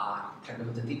 আর থাকবে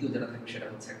হচ্ছে তৃতীয় যেটা থাকবে সেটা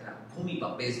হচ্ছে একটা ভূমি বা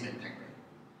বেসমেন্ট থাকবে।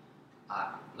 আর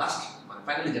লাস্ট মানে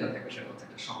ফাইনালি যেটা থাকবে সেটা হচ্ছে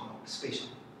একটা সংলগ্ন স্পেশাল,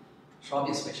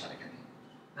 সবই স্পেশাল এখানে।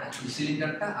 হ্যাঁ, শুধু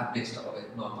সিলিন্ডারটা আর বেসটা হবে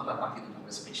নর্মাল, আর বাকি দুটো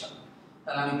হবে স্পেশাল।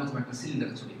 তাহলে আমি প্রথমে একটা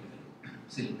সিলিন্ডারে ছড়িয়ে ফেলি।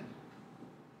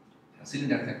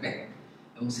 সিলিন্ডার থাকবে,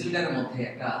 এবং সিলিন্ডারের মধ্যে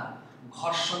একটা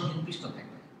ঘর্ষণহীন পিস্টন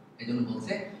থাকবে। এই জন্য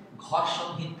বলছে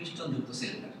ঘর্ষণহীন পিস্টন যুক্ত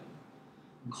সিলিন্ডার,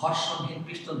 ঘর্ষণহীন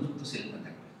পিস্টন যুক্ত সিলিন্ডার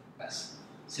থাকবে। ব্যাস,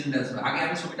 সিলিন্ডার আগে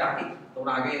আমি ছবিটা আঁকি,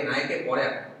 তোমরা আগে নায়কে পরে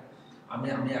আমি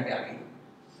আগে আঁকি।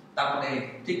 তারপরে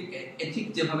ঠিক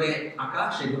যেভাবে আঁকা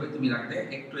সেভাবে তুমি রাখবে,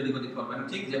 একটু এদিক ওদিক করবে না,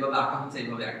 ঠিক যেভাবে আঁকা হচ্ছে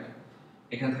এইভাবে রাখবে।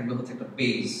 এখানে থাকবে হচ্ছে একটা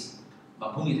বেস বা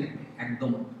ভূমি থাকবে,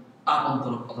 একদম তাপ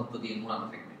অন্তরক পদার্থ দিয়ে মোড়ানো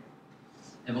থাকবে।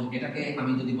 এবং এটাকে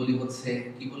আমি যদি বলি হচ্ছে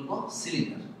কি বলবো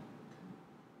সিলিন্ডার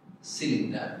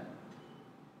সিলিন্ডার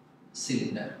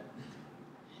সিলিন্ডার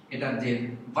এটার যে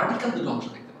ভার্টিক্যাল দুটো অংশ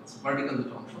দেখতে পাচ্ছ, ভার্টিক্যাল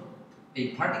দুটো অংশ, এই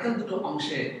ভার্টিক্যাল দুটো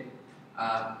অংশে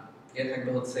এর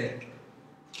থাকবে হচ্ছে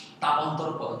তাপান্তর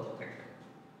পদার্থ থাকবে,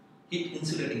 হিট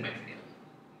ইনসুলেটিং ম্যাটেরিয়াল।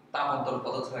 তাপান্তর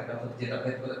পদার্থ থাকবে যেটা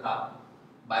ভেদ করে তাপ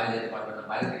বাইরে যেতে পারবে না,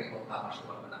 বাইরে থেকে কোনো তাপ আসতে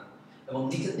পারবে না, এবং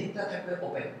নিচের দিকটা থাকবে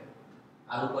ওপেন,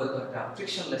 আর উপরে তো একটা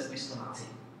ফ্রিকশনলেস পিস্টন আছে।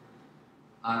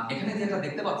 আর এখানে যেটা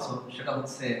দেখতে পাচ্ছ সেটা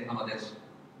হচ্ছে আমাদের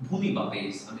ভূমি বা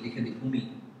বেস, আমি লিখে দিই ভূমি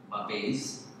বা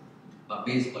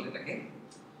বেস বলে এটাকে।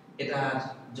 এটার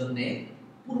জন্য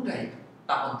পুরোটাই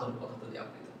তাপান্তর পদার্থ দিয়ে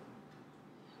আবৃত।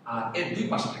 আর এর দুই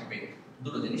পাশে থাকবে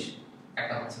দুটো জিনিস,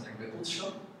 একটা হচ্ছে থাকবে উৎস,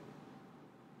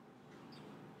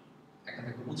 একটা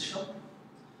থাকবে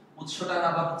উৎসটা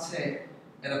আবার হচ্ছে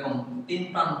এরকম তিন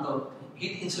প্রান্ত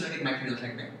হিট ইনসুলেটিং ম্যাটেরিয়াল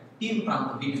থাকবে, তিন প্রান্ত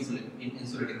হিট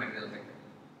ইনসুলেটিং ম্যাটেরিয়াল থাকবে,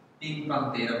 তিন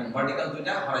প্রান্তে এরকম ভার্টিক্যাল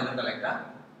দুইটা, হরাইজন্টাল একটা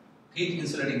হিট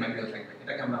ইনসুলেটিং ম্যাটেরিয়াল থাকবে।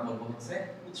 এটাকে আমরা বলবো হচ্ছে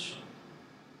উৎস।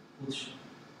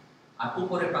 আর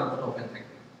উপরের প্রান্তটা ওপেন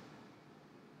থাকবে।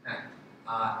 হ্যাঁ,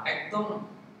 আর একদম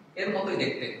এর মতোই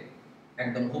দেখতে,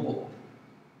 একদম হুবহু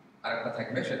আর একটা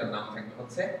থাকবে, সেটার নাম থাকবে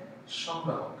হচ্ছে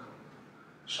সংগ্রাহক।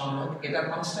 এটার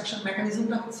কনস্ট্রাকশন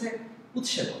মেকানিজমটা হচ্ছে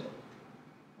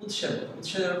উৎসের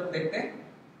দেখতে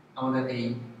আমাদের এই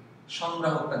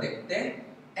সংগ্রাহকটা দেখতে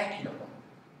একই রকম,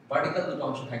 ভার্টিক্যাল দুটো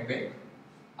অংশ থাকবে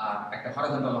আর একটা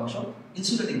হরাইজন্টাল অংশ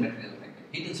ইনসুলেটিং ম্যাটেরিয়াল থাকবে,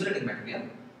 হিট ইনসুলেটিং ম্যাটেরিয়াল,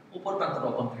 উপর প্রান্তটা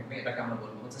ওপেন থাকবে। এটাকে আমরা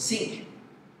বলবো হচ্ছে সিঙ্ক,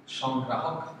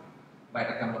 সংগ্রাহক, বা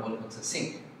এটাকে আমরা বলি হচ্ছে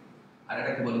সিঙ্ক, আর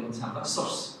এটাকে বলি হচ্ছে আমরা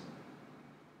সোর্স,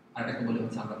 আর এটাকে বলি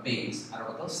হচ্ছে আমরা বেস, আর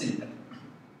ওটা সিলিন্ডার।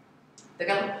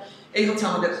 দেখেন এই হচ্ছে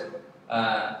আমাদের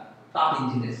তাপ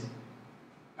ইঞ্জিনের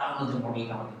যে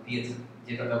মডেলটা আমাদের দিয়েছে,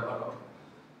 যেটা ব্যবহার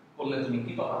করলে তুমি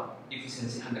কি পাবা,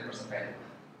 এফিসিয়েন্সি 100% পেয়ে যাবে।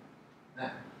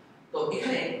 হ্যাঁ, তো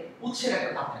এখানে উৎসের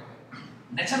একটা তাপ থাকবে,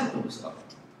 ন্যাচারাল বুঝতে হবে,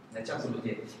 ন্যাচারাল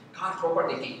যে কার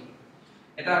প্রপার্টি কি,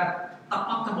 এটা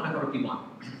তাপমাত্রা মনে করো T1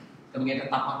 এবং এটা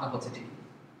তাপমাত্রা হচ্ছে T2।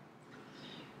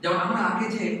 যেমন আমরা আগে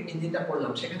যে ইঞ্জিনটা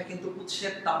পড়লাম সেখানে কিন্তু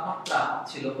উৎসের তাপমাত্রা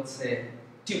ছিল হচ্ছে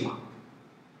T1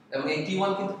 এবং এই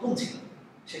T1 কিন্তু কম ছিল,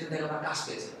 সেখান থেকে আমরা কাজ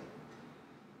পেয়েছিলাম।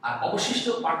 আর অবশিষ্ট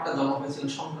পার্টটা জমা হয়েছিল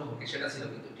সংগ্রহকে, সেটা ছিল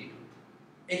কিন্তু T2।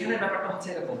 এখানে ব্যাপারটা হচ্ছে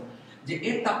এরকম যে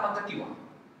এর তাপমাত্রা T1,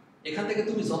 এখান থেকে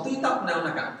তুমি যতই তাপ নাও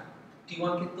না কেন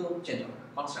T1 কিন্তু চেঞ্জ হবে না,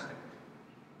 কনস্ট্যান্ট থাকবে।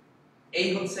 এই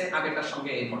হচ্ছে আগেরটার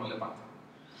সঙ্গে এই মডেলের পার্থক্য।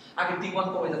 আগে T1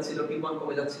 কমে যাচ্ছিল,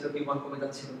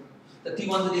 তো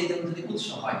T1 যদি এই যদি উৎস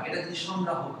হয়, এটা যদি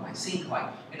সংগ্রাহক হয়, সিঙ্ক হয়,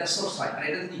 এটা সোর্স হয়, আর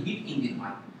এটা যদি হিট ইঞ্জিন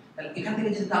হয়, তাহলে এখান থেকে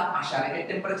যদি তাপ আসে আর এর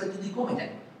টেম্পারেচার যদি কমে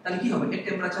যায়, তাহলে কি হবে, এর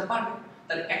টেম্পারেচার বাড়বে।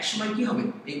 তাহলে এক সময় কি হবে,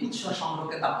 এই উৎস আর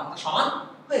সংগ্রহের তাপমাত্রা সমান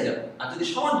হয়ে যাবে। আর যদি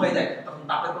সমান হয়ে যায় তখন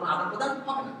তাপের কোনো আদান প্রদান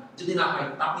হবে না, যদি না হয়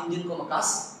তাপ ইঞ্জিন কোনো কাজ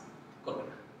করবে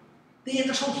না। তো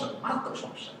এটা সমস্যা, মারাত্মক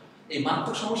সমস্যা। এই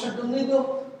মারাত্মক সমস্যার জন্যই তো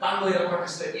কার্লো এরকম একটা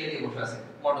স্টেডিয়াম নিয়ে বসে আছে,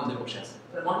 মডেল দিয়ে বসে আছে।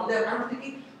 মডেল দেওয়ার কারণ কি,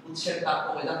 উৎসের তাপ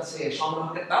কমে যাচ্ছে,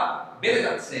 সংগ্রহের তাপ বেড়ে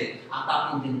যাচ্ছে, আর তাপ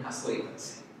ইঞ্জিন কাজ করে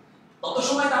যাচ্ছে। তত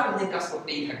সময় তাপ ইঞ্জিন কাজ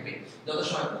করতেই থাকবে যত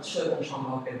সময় উৎস এবং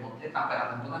সংগ্রহের মধ্যে তাপের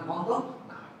আদান প্রদান বন্ধ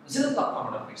না হয়। জিরো তাপ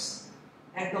থার্মোডাইনামিক্স,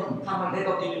 একদম থার্মাল ডেথ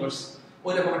অফ ইউনিভার্স,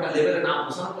 ওইরকম একটা লেভেলে না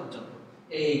পৌঁছানো পর্যন্ত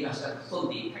এই কাজটা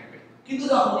চলতেই থাকবে। কিন্তু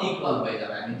যখন ইকুয়াল হয়ে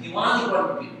যাবে, আমি T1 ইকুয়াল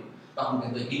টু T2, তখন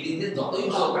কিন্তু হিট ইঞ্জিন যতই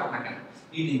ভালো কাজ না কেন,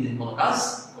 হিট ইঞ্জিন কোনো কাজ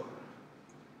করবে না।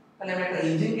 তাহলে আমি একটা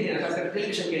ইঞ্জিন কিনে রাখা, একটা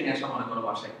টেলিভিশন কিনে নিয়ে আসলাম মনে করো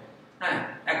বাসায়, হ্যাঁ,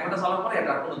 1 ঘন্টা চালার পরে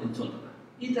এটা কোনোদিন চলবে না,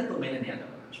 এটা তো মেনে নেওয়া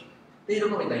যাবে না। তো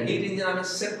এইরকম এটা হিট ইঞ্জিন আমি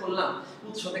সেট করলাম,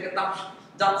 উৎস থেকে তাপ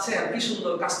যাচ্ছে আর কি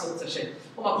সুন্দর কাজ করছে, সে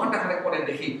তোমার ঘন্টা খানেক পরে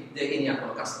দেখি যে এই নিয়ে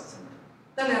কোনো কাজ করছে না,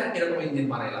 তাহলে আর এরকম ইঞ্জিন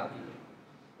বানাইলাম কি?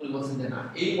 উনি বলছেন যে না,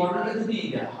 এই মডেলটা যদি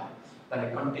দেওয়া হয় তাহলে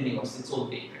কন্টিনিউয়াসলি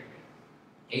চলতেই থাকবে।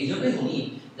 এই জন্যই উনি,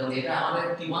 যেমন এটা আমাদের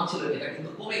T1 ছিল, এটা কিন্তু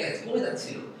কমে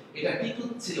যাচ্ছিল, এটা T2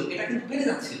 ছিল, এটা কিন্তু বেড়ে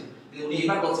যাচ্ছিল, কিন্তু উনি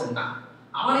এবার বলছেন না,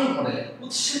 আমার এই মডেলে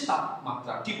উৎসের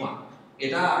তাপমাত্রা T1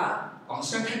 এটা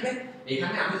কনস্ট্যান্ট থাকবে।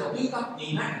 এখানে আমি যতই তাপ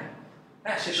নিই না কেন,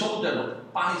 হ্যাঁ, সে সমুদ্রের মতো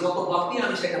পানি যত বালতি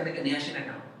আমি সেখান থেকে নিয়ে আসি না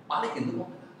কেন, পানি কিন্তু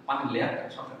কমবে না, পানির লেয়ারটা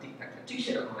সবটা ঠিক থাকবে। ঠিক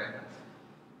সেরকম একটা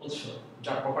উৎস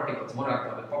যার প্রপার্টি হচ্ছে, মনে রাখতে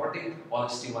হবে, property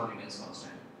always T1 remains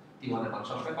constant, T1 এর মান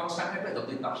সবসময় কনস্ট্যান্ট থাকবে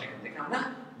যতই তাপ সেখান থেকে আমরা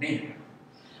নেই না।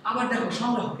 আবার দেখো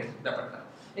সংগ্রহকের ব্যাপারটা,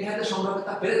 এখানে সংগ্রহের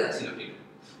তাপ বেড়ে যাচ্ছিল, ঠিক,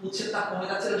 উৎসের তাপ কমে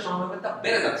যাচ্ছিল, সংগ্রহের তাপ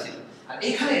বেড়ে যাচ্ছিল। আর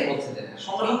এখানে বলছে যে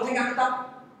সংগ্রহ থেকে আমি তাপ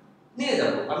নিয়ে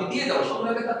যাব, আমি দিয়ে যাব,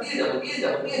 সংগ্রহের তাপ দিয়ে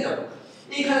যাব।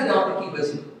 এইখানে দেওয়াতে কি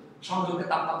হয়েছিল, সংগ্রহের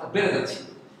তাপমাত্রা বেড়ে যাচ্ছে,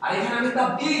 আর এখানে আমি তাপ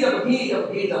দিয়ে যাব,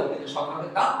 কিন্তু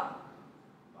সংগ্রহের তাপ,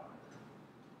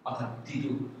 অর্থাৎ T2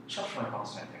 সবসময়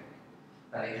কনস্ট্যান্ট থাকবে।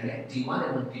 তার এখানে T1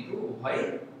 এবং T2 উভয়ই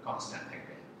কনস্ট্যান্ট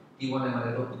থাকবে। T1 এর মানে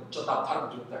উচ্চ তাপ ধারক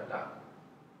যুক্ত একটা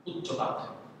উচ্চ তাপ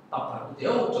ধারক,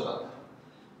 উচ্চ তাপ ধারক,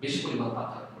 বেশি পরিমাণ তাপ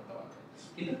ধারণ করতে পারবে,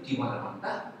 কিন্তু T1 এর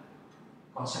মানটা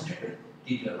কনস্ট্যান্ট থাকবে,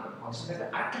 T2 এর মান কনস্ট্যান্ট থাকবে।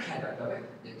 আরেকটা খেয়াল রাখতে হবে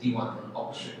যে T1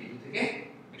 অবশ্যই T2 থেকে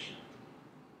বেশি।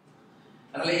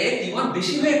 তাহলে এই T1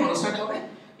 বেশি হয়ে কনস্ট্যান্ট হবে,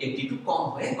 এই T2 কম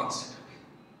হয়ে কনস্ট্যান্ট হবে।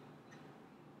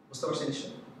 বুঝতে পারছেন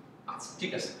নিশ্চয়ই? আচ্ছা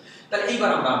ঠিক আছে। তাহলে এইবার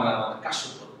আমরা আমাদের কাজ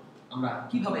শুরু করব। আমরা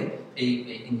কিভাবে এই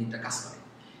ইঞ্জিনটা কাজ করে।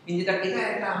 ইঞ্জিনটা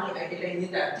এটা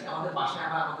ইঞ্জিনটা ঠিক আমাদের বাসায়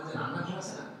আমাদের যে রান্নাঘর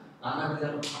আছে না, রান্নাঘরে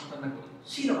যেমন ভাত রান্না করি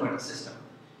সেই রকম একটা সিস্টেম।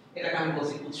 এটাকে আমি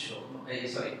বলছি উৎস,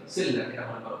 সিলিন্ডার, এটা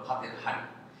মনে করো ভাতের হাঁড়ি,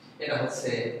 এটা হচ্ছে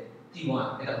T1,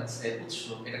 এটা হচ্ছে উৎস,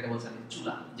 এটাকে বলছি আমি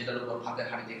চুলা, যেটার উপর ভাতের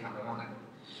হাঁড়ি দিয়ে আমরা রান্না করি।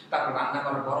 তারপর রান্না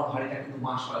করার গরম হাঁড়িটা কিন্তু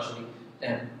মা সরাসরি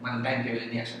মানে ডাইনিং টেবিলে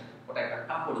নিয়ে আসে না, ওটা একটা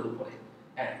কাপড়ের উপরে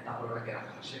তারপর ওটাকে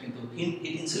রাখা হয়, সে কিন্তু হিট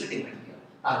ইনসুলেটিং ম্যাটেরিয়াল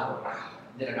তার উপর রাখা হয়,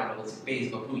 যেটাকে আমরা বলছি পেজ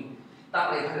বা টুই।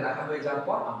 তারপর এখানে রাখা হয়ে যাওয়ার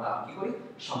পর আমরা কি করি,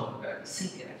 সংগ্রহ করে রাখি,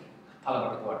 সিঙ্কে রাখি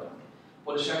থালাবাটি ধোয়ার জন্য,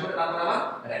 পরিষ্কার করে তারপর আবার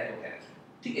র্যাকে রাখি।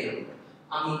 ঠিক এরকম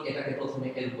আমি এটাকে প্রথমে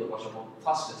এর উপর বসাবো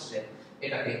ফার্স্ট স্টেপ,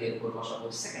 এটাকে এর উপর বসাবো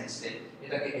সেকেন্ড স্টেপ,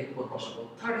 এটাকে এর উপর বসাবো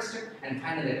থার্ড স্টেপ, এন্ড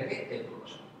ফাইনালি এটাকে এর উপর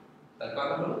বসাবো। তাহলে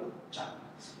কয়টা হলো? 4।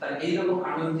 তাহলে এইরকম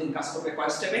কার্নো ইঞ্জিন কাজ করবে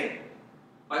কয় স্টেপে?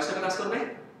 কয় স্টেপে কাজ করবে?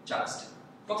 4 স্টেপ।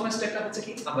 প্রথম স্টেপটা হচ্ছে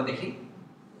কি, আমরা দেখি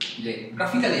যে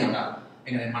গ্রাফিক্যালি আমরা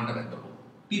এখানে মানটা বের করব।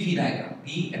 পিভি ডায়াগ্রাম,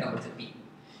 পি এটা হচ্ছে পি।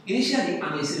 ইনিশিয়ালি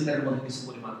আমি এই সিলিন্ডারের মধ্যে কিছু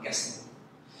পরিমাণ গ্যাস নেব,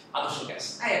 আদর্শ গ্যাস,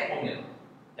 এক মোল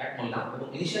নিলাম, এবং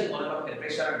ইনিশিয়ালি মনে করো এর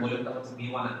প্রেসার আর ভলিউমটা হচ্ছে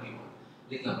V1 আর P1,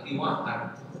 লিখলাম P1 আর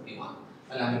হচ্ছে P1।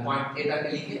 তাহলে আমি পয়েন্ট এটাকে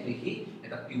লিখি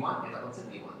এটা P1, এটা হচ্ছে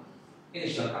P1,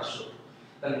 ইনিশিয়াল কাজ শুরু।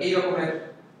 তাহলে এই রকমের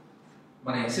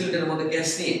মানে সিলিন্ডারের মধ্যে গ্যাস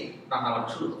নিয়ে রান্না বান্না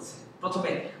শুরু হচ্ছে।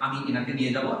 প্রথমে আমি এনাকে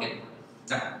নিয়ে যাব এর,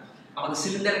 দেখো আমাদের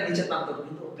সিলিন্ডারের নিচের প্রান্ত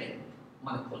কিন্তু ওপেন,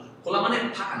 মানে খোলা, খোলা মানে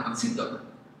ফাঁকা না, সিদ্ধ না,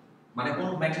 মানে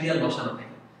কোনো ম্যাটেরিয়াল বসানো নেই,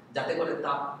 যাতে করে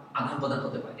তাপ আদান প্রদান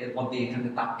হতে পারে, এর মধ্যে এখানে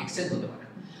তাপ এক্সচেঞ্জ হতে পারে।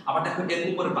 আবার দেখো এর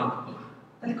উপরে প্রান্ত খোলা,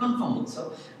 তাহলে কনফার্ম বুঝছো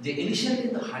যে ইনিশিয়াল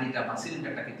কিন্তু হাঁড়িটা বা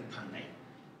সিলিন্ডারটা কিন্তু ঠান্ডাই,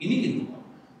 ইনি কিন্তু কম।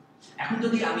 এখন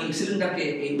যদি আমি সিলিন্ডারকে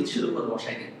এই উৎসের উপর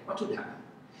বসাই দিই প্রচুর ঠান্ডা,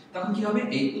 তখন কি হবে,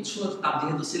 এই উৎসের তাপ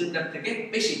যেহেতু সিলিন্ডার থেকে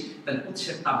বেশি, তাহলে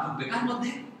উৎসের তাপ ঢুকবে কার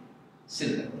মধ্যে?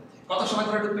 সিলিন্ডারের মধ্যে। কত সময়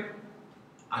ধরে ঢুকবে?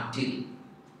 আনটিল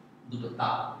দুটো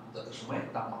তাপ যত সময়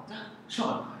তাপমাত্রা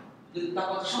সমান হয়। যদি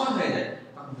তাপমাত্রা সমান হয়ে যায়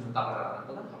তখন কিন্তু তাপের আদান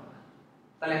প্রদান হবে না।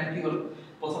 তাহলে এখন কি হলো,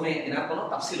 প্রথমে এনার কোনো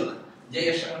তাপ ছিল না, যে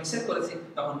এর সঙ্গে আমি সেট করেছি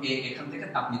তখন এ এখান থেকে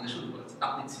তাপ নিতে শুরু করেছে,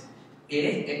 তাপ নিচ্ছে, এ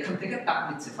এখান থেকে তাপ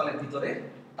নিচ্ছে, ফলে ভিতরে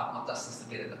তাপমাত্রা আস্তে আস্তে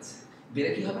বেড়ে যাচ্ছে।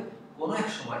 বেড়ে কি হবে, কোনো এক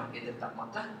সময় এদের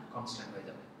তাপমাত্রা কনস্ট্যান্ট হয়ে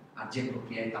যাবে। আর যে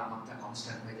প্রক্রিয়ায় তাপমাত্রা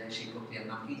কনস্ট্যান্ট হয়ে যায় সেই প্রক্রিয়ার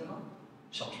নাম কি জানো?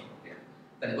 সমস্যা প্রক্রিয়া।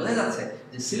 তাহলে বোঝা যাচ্ছে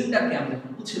যে সিলিন্ডারকে আমি যখন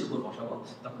উৎসের উপর বসাবো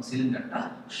তখন সিলিন্ডারটা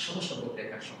সমস্যা প্রক্রিয়ার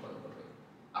কাজ সম্পাদন করবে।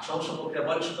 আর সমস্যা প্রক্রিয়া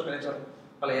বলের সূত্র মেনে চলে,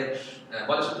 ফলে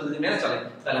বলের সূত্র যদি মেনে চলে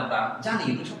তাহলে আমরা জানি,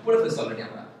 এগুলো সব পড়ে ফেলছি অলরেডি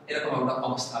আমরা, এরকম আমরা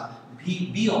অবস্থা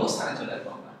বি অবস্থানে চলে আসবো।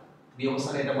 আমরা বি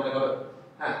অবস্থানে এটা মনে করো,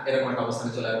 হ্যাঁ এরকম একটা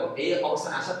অবস্থানে চলে আসবো। এই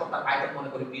অবস্থানে আসার পর তার আয়তন মনে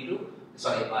করি P2,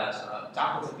 চাপ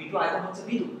হচ্ছে P2, আয়তন হচ্ছে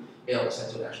V2, এই অবস্থায়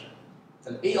চলে আসলো।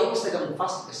 তাহলে এই অবস্থায় যখন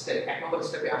ফার্স্ট স্টেপ, 1 নম্বর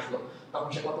স্টেপে আসলো, তখন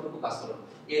সে কতটুকু কাজ করলো?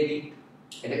 এবি,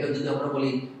 এটাকে যদি আমরা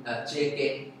বলি জেকে,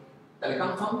 তাহলে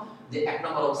কনফার্ম যে 1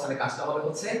 নম্বর অবস্থানে কাজটা হবে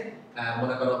হচ্ছে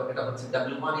মনে করো এটা হচ্ছে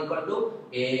W1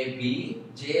 AB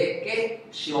JK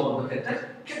সীমাবদ্ধ ক্ষেত্রের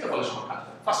ক্ষেত্রফলের সমান কাজ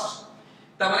হবে ফার্স্ট।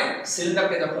 তার মানে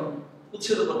সিলিন্ডারকে যখন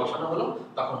উৎসের উপর বসানো হলো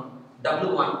তখন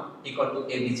W1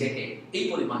 AB JK এই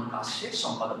পরিমাণ কাজ সে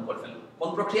সম্পাদন করে ফেলল। কোন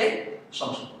প্রক্রিয়ায়?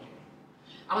 সমস্যা প্রক্রিয়ায়।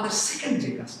 আমাদের সেকেন্ড যে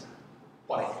কাজটা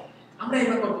পরে, আমরা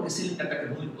এবার করব যে সিলিন্ডারটাকে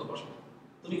ভূমির উপর বসাবো।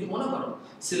 তুমি কি মনে করো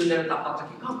সিলিন্ডারের তাপমাত্রা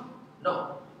কি কম? নো,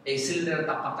 এই সিলিন্ডারের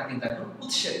তাপমাত্রা কিন্তু এখন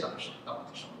উৎসের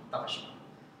তাপমাত্রা সমান।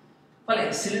 ফলে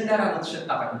সিলিন্ডার আর উৎসের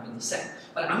তাপ এখন কিন্তু সেম।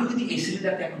 ফলে আমি যদি এই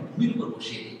সিলিন্ডারকে এখন ভূমির উপর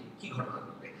বসিয়ে দিই কি ঘটনা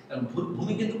ঘটবে? কারণ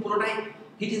ভূমি কিন্তু পুরোটাই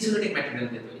হিট ইনসুলেটিং ম্যাটেরিয়াল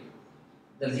দিয়ে তৈরি,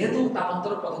 যেহেতু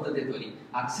তাপান্তর পদ্ধতি দিয়ে তৈরি,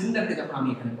 আর সিলিন্ডারকে যখন আমি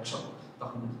এখানে বসাবো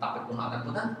তখন কিন্তু তাপের কোনো আদান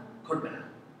প্রদান ঘটবে না।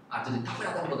 আর যদি তাপের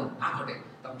আদান প্রদান না ঘটে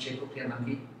তখন সেই প্রক্রিয়ার নাম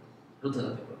কি?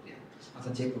 রুদ্ধতাপীয় প্রক্রিয়া।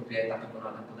 অর্থাৎ যে প্রক্রিয়ায় তাপের কোনো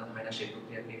আদান প্রদান হয় না সেই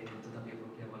প্রক্রিয়াকে রুদ্ধতাপীয়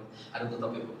প্রক্রিয়া বলে। আর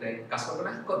রুদ্ধতাপীয় প্রক্রিয়ায় কাজ করবে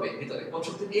না, করবে ভিতরে কোন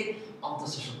শক্তি দিয়ে?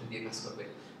 অন্তঃস্থ শক্তি দিয়ে কাজ করবে।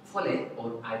 ফলে ওর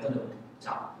আয়তন এবং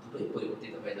চাপ দুটোই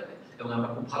পরিবর্তিত হয়ে যাবে। এবং আমরা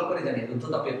খুব ভালো করে জানি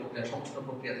রুদ্ধতাপীয় প্রক্রিয়া সমস্ত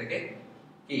প্রক্রিয়া থেকে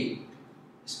কি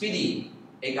স্পিডি,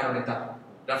 এই কারণে তার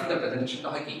গ্রাফিক্যাল প্রেজেন্টেশনটা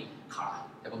হয় কি খাড়া,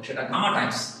 এবং সেটা গামা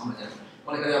টাইমস আমরা জানি।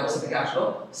 মনে করি অবস্থা থেকে আসলো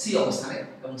সি অবস্থানে,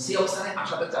 এবং সি অবস্থানে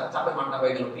আসাতে চাপের মানটা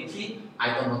হয়ে গেল P3,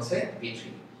 আয়তন হচ্ছে P3,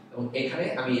 এবং এখানে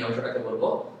আমি এই অংশটাকে বলবো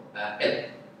L।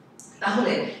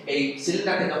 তাহলে এই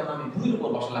সিলিন্ডারকে যখন আমি ভূমির উপর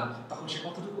বসালাম তখন সে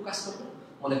কতটুকু কাজ করবে?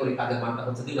 মনে করি কাজের মানটা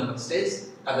হচ্ছে 2 নম্বর স্টেজ,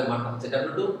 কাজের মানটা হচ্ছে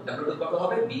W2 কত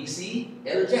হবে?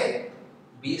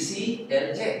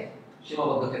 BCLJ,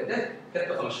 সীমাবদ্ধ ক্ষেত্রে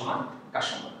ক্ষেত্রফলের সমান কাজ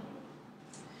সম্পাদন।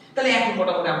 তাহলে এখন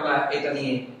মোটামুটি আমরা এটা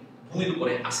নিয়ে ভূমির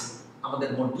উপরে আসি। আমাদের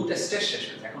মোট দুটো স্টেজ শেষ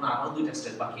হয়েছে, এখন আরো দুইটা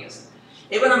স্টেজ বাকি আছে।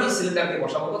 এবার আমি সিলিন্ডারকে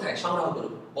বসাবো কোথায়? সংগ্রহ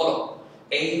করব। বলো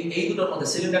এই দুটোর মধ্যে,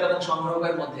 সিলিন্ডার এবং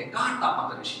সংগ্রহের মধ্যে কার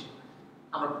তাপমাত্রা বেশি?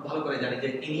 আমরা ভালো করে জানি যে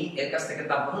ইনি এর কাছ থেকে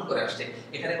তাপ গ্রহণ করে আসছে,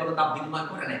 এখানে কোনো তাপ বিনিময়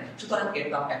করে নেয়, সুতরাং এর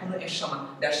তাপ এখনো এর সমান।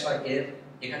 দ্যাটস ওয়াই এর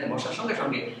এখানে বসার সঙ্গে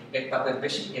সঙ্গে এর তাপের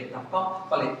বেশি, এর তাপ কম,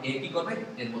 ফলে এ কি করবে?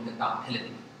 এর মধ্যে তাপ ঢেলে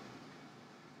দিবে,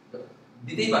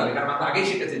 দিতেই পারবে, কারণ আমরা আগেই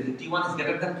শিখেছি যে T1 ইজ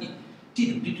গ্রেটার দ্যান কি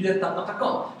T2, T2 এর তাপমাত্রা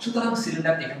কম, সুতরাং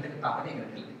সিলিন্ডার এখান থেকে তাপ এনে এখানে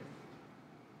ঢেলে দিবে।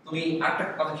 তুমি আরেকটা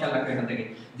কথা খেয়াল রাখবে এখান থেকে,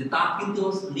 যে তাপ কিন্তু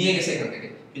নিয়ে গেছে এখান থেকে,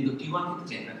 কিন্তু T1 কিন্তু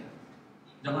চেঞ্জ হয়নি।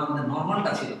 যখন আমাদের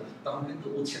নরমালটা ছিল তখন কিন্তু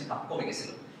উৎসের তাপ কমে গেছিল,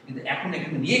 কিন্তু এখন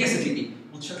এখানে নিয়ে গেছে ঠিকই।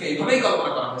 উৎসকে এইভাবেই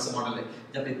কল্পনা করা হয়েছে মডেলে,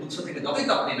 যাতে উৎস থেকে যতই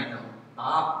তাপ নেই না কেন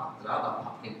তাপমাত্রা বা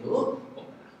ভাব কিন্তু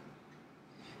কমবে না।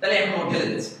 তাহলে এখন ও ঢেলে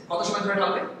দিচ্ছে, কত সময় ধরে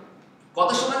ঢালবে? কত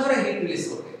সময় ধরে হিট রিলিজ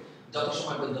করবে? যত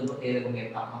সময় পর্যন্ত এর এবং এর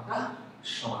তাপমাত্রা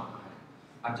সমান হয়।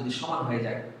 আর যদি সমান হয়ে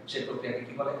যায় সেই প্রক্রিয়াকে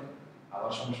কি বলে?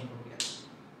 আবার সমষ্ণ প্রক্রিয়া।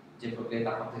 যে প্রক্রিয়ায়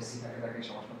তাপমাত্রা স্থির থাকে তাকে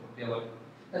সমষ্ণ প্রক্রিয়া বলে।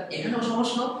 তাহলে এখানেও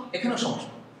সমষ্ণ, এখানেও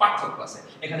সমষ্ণ, পার্থক্য আছে।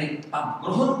 এখানে তাপ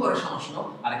গ্রহণ করে সমষ্ণ,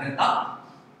 আর এখানে তাপ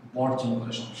বর্জন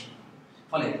করে সমষ্ণ।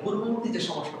 ফলে পূর্ববর্তী যে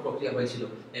সমষ্ণ প্রক্রিয়া হয়েছিল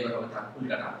এবার হবে তার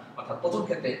উল্টাটা, অর্থাৎ প্রথম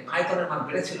ক্ষেত্রে আয়তনের মান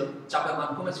বেড়েছিল, চাপের মান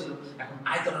কমেছিল, এখন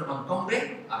আয়তনের মান কমবে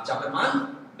আর চাপের মান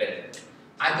বেড়ে যাবে।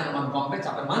 আয়তনের মান কমবে,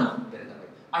 চাপের মান বেড়ে যাবে।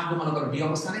 আসবে মনে করো ডি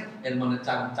অবস্থানে, এর মানে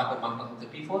চাপের মান হচ্ছে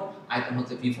P4, আয়তন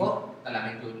হচ্ছে V4। তাহলে আমি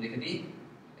একটু লিখে দিই,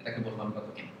 এটাকে বললাম কত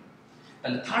M।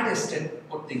 তাহলে থার্ড স্টেপ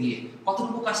করতে গিয়ে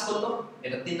কতটুকু কাজ করলো?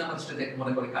 এটা 3 নম্বর স্টেজে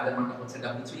মনে করি কাজের মানটা হচ্ছে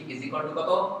W3 =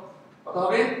 কত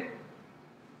হবে?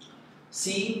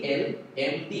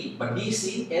 CLMD বা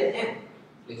DCLM।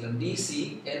 লিখলাম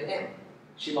DCLM,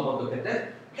 সীমাবদ্ধ ক্ষেত্রের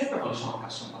ক্ষেত্রফল সমান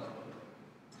কাজ সম্পাদন করলো।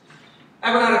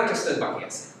 এবার আরেকটা স্টেপ বাকি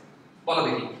আছে, বলো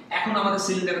দেখি। এখন আমাদের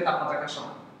সিলিন্ডারের তাপমাত্রা কার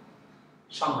সমান?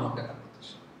 সংগ্রহের তাপমাত্রা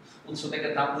সমান। উৎস থেকে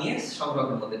তাপ নিয়ে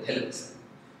সংগ্রহের মধ্যে ঢেলে দিচ্ছে।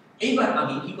 এইবার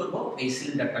আমি কি করব? এই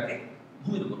সিলিন্ডারটাকে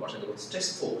ভূমির উপর বসাবো, স্ট্রেস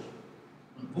 4।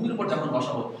 ভূমির উপর যখন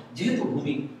বসাবো, যেহেতু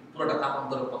ভূমি পুরোটা তাপ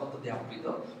অন্তরক পদার্থ দিয়ে আবৃত,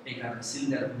 এই কারণে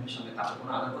সিলিন্ডার ভূমির সঙ্গে তাপের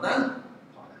কোনো আদান প্রদান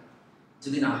হবে না।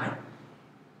 যদি না হয়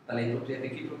তাহলে এই প্রক্রিয়াকে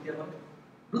কি প্রক্রিয়া বলে?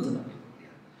 রুদ্ধতাপীয়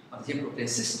প্রক্রিয়া। আর যে প্রক্রিয়া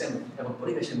সিস্টেম এবং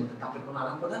পরিবেশের মধ্যে তাপের কোনো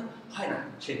আদান প্রদান হয় না,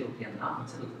 সেই প্রক্রিয়ার নাম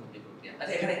হচ্ছে রুদ্ধতাপীয় প্রক্রিয়া।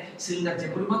 আচ্ছা, এখানে সিলিন্ডার যে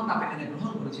পরিমাণ তাপ এখানে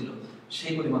গ্রহণ করেছিল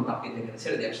সেই পরিমাণ তাপকে এখানে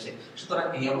ছেড়ে দিয়ে আসছে। সুতরাং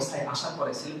এই অবস্থায় আসার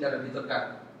পরে সিলিন্ডারের ভিতরকার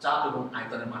চাপ এবং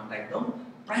আয়তনের মানটা একদম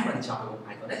প্রাইমারি চাপ এবং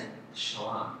আয়তনের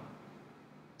সমান,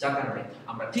 যার কারণে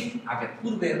আমরা ঠিক আগের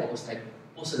পূর্বের অবস্থায়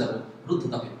পৌঁছে যাব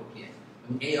রুদ্ধতাপীয় প্রক্রিয়ায়।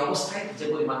 এবং এই অবস্থায় যে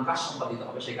পরিমাণ কাজ সম্পাদিত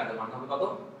হবে সেই কাজের মান হবে কত?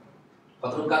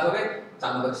 কতটুকু কাজ হবে?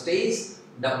 4 নম্বর stage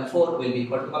W4 will be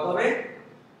equal to কত হবে?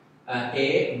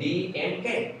 ADMK।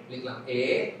 লিখলাম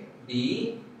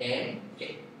ADMK,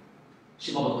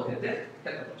 সীমাবদ্ধ ক্ষেত্রের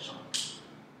ক্ষেত্রফল সমান।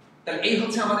 তাহলে এই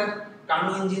হচ্ছে আমাদের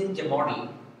কার্নো ইঞ্জিন যে মডেল,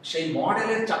 সেই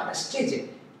মডেলের 4টা স্টেজে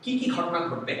কি কি ঘটনা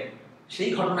ঘটবে, সেই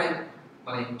ঘটনায়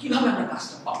মানে কিভাবে আমরা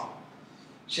কাজটা পাবো,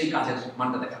 সেই কাজের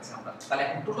মানটা দেখাচ্ছে আমরা। তাহলে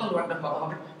এখন টোটাল ওয়ার্ক ডান কত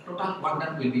হবে? Total work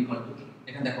done will be equal to,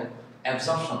 এখানে দেখো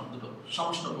অ্যাবজর্পশন দুটো,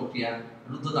 সমষ্ণ প্রক্রিয়া,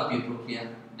 রুদ্ধতাপীয় প্রক্রিয়া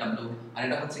W, আর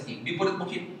এটা হচ্ছে কি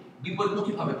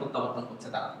বিপরীতমুখী ভাবে প্রত্যাবর্তন করছে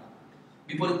তারা,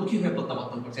 বিপরীতমুখী হয়ে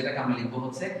প্রত্যাবর্তন করছে। এটাকে আমরা লিখবো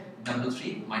হচ্ছে W3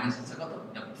 মাইনাস হচ্ছে কত?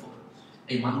 W4।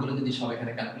 এই মানগুলো যদি সব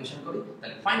এখানে ক্যালকুলেশন করি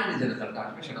তাহলে ফাইনালি যে রেজাল্ট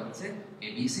আসবে সেটা হচ্ছে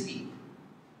ABCD।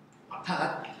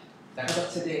 অর্থাৎ দেখা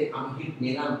যাচ্ছে যে আমি হিট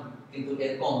নিলাম কিন্তু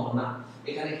এর কম হলো না,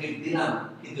 এখানে হিট দিলাম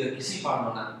কিন্তু এর কিছুই পারলো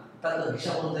না, তাহলে তো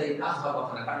হিসাব অনুযায়ী কাজ হওয়ার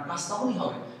কথা না, কারণ কাজ তেমনই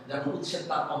হবে যেমন উৎসের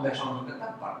তাপ কমবে, সংগ্রহের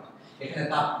তাপ বাড়বে। এখানে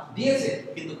তাপ দিয়েছে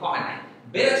কিন্তু কমে নাই,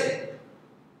 বেড়েছে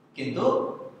কিন্তু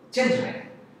চেঞ্জ হয় না।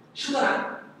 সুতরাং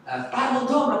তার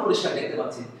মধ্যেও আমরা পরিষ্কার দেখতে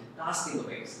পাচ্ছি কাজ কিন্তু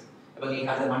হয়ে গেছে, এবং এই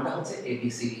কাজের মানটা হচ্ছে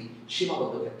ABCD,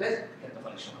 সীমাবদ্ধ ক্ষেত্রের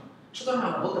ক্ষেত্রফলের সমান। সুতরাং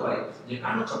আমরা বলতে পারি যে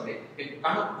কার্নো চক্রে,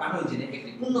 কার্নো ইঞ্জিনে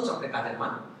একটি পূর্ণ চক্রে কাজের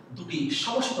মান দুটি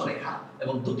সমষ্ণ রেখা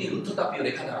এবং দুটি রুদ্ধতাপীয়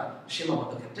রেখা দ্বারা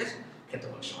সীমাবদ্ধ ক্ষেত্রের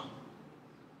ক্ষেত্রফল সমান।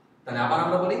 তাহলে আবার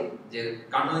আমরা বলি যে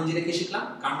কার্নো ইঞ্জিনে কি শিখলাম?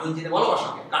 কার্নো ইঞ্জিনে বলো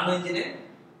সঙ্গে, কার্নো ইঞ্জিনে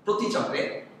প্রতি চক্রে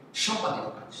সম্পাদিত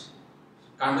কাজ,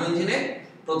 কার্নো ইঞ্জিনে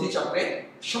প্রতি চক্রে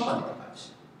সম্পাদিত কাজ,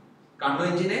 কার্নো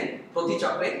ইঞ্জিনে প্রতি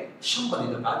চক্রে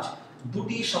সম্পাদিত কাজ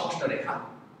দুটি সমষ্ণ রেখা,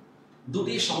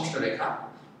 দুটি সমষ্ণ রেখা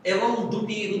এবং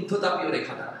দুটি রুদ্ধতাপীয়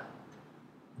রেখা দ্বারা,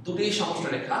 দুটি সমষ্ণ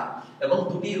রেখা এবং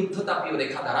দুটি রুদ্ধতাপীয়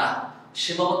রেখা দ্বারা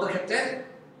সীমাবদ্ধ ক্ষেত্রের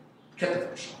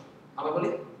ক্ষেত্রফল সমান। আমরা বলি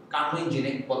কার্নো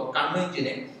ইঞ্জিনে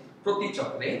প্রতি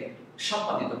চক্রে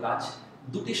সম্পাদিত কাজ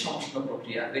দুটি সমষ্ণ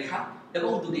প্রক্রিয়া রেখা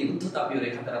এবং দুটি রুদ্ধতাপীয়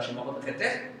রেখা দ্বারা সীমাবদ্ধ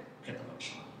ক্ষেত্রের ক্ষেত্রফল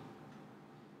সমান।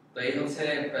 তো এই হচ্ছে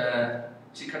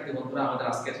শিক্ষার্থী বন্ধুরা আমাদের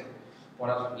আজকের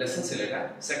পড়ার লেসন ছিল এটা,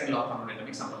 সেকেন্ড ল অফ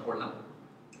থার্মোডাইনামিক্স আমরা পড়লাম।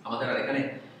 আমাদের আর এখানে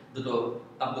দুটো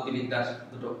তাপগতিবিদ্যার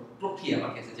দুটো প্রক্রিয়া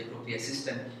বাকি আছে, যে প্রক্রিয়া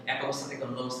সিস্টেম এক অবস্থা থেকে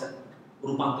অন্য অবস্থায়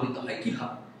রূপান্তরিত হয়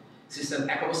কিভাবে, সিস্টেম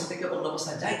এক অবস্থা থেকে অন্য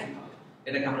অবস্থায় যায় কিভাবে,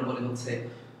 এটাকে আমরা বলি হচ্ছে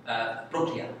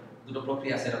প্রক্রিয়া। দুটো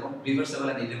প্রক্রিয়া আছে এরকম, রিভার্সেবল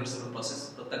এন্ড ইরিভার্সেবল প্রসেস,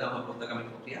 প্রত্যাগামী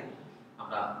প্রক্রিয়া।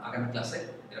 আমরা আগামী ক্লাসে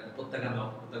এরকম প্রত্যাগামী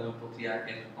প্রক্রিয়া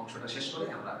এর অংশটা শেষ করে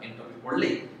আমরা এন্ট্রপি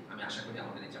পড়লেই আমি আশা করি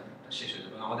আমাদের এই চ্যাপ্টারটা শেষ হয়ে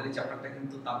যাবে। আমাদের এই চ্যাপ্টারটা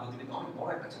কিন্তু তাপগতিবিদ্যা অনেক বড়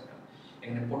একটা চ্যাপ্টার,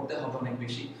 এখানে পড়তে হবে অনেক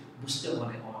বেশি, বুঝতে হবে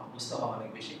অনেক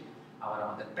বেশি, আবার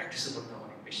আমাদের প্র্যাকটিসও করতে হবে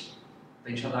অনেক বেশি। তো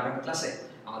ইনশাআল্লাহ আগামী ক্লাসে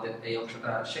আমাদের এই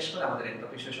অংশটা শেষ করে আমাদের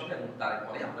এন্ট্রপি শেষ হবে এবং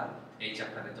তারপরে আমরা এই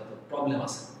চ্যাপ্টারে যত প্রবলেম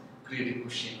আছে, ক্রিয়েটিভ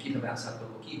কোশ্চেন কিভাবে আনসার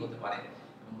করবো, কি হতে পারে,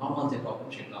 এবং নর্মাল যে প্রবলেম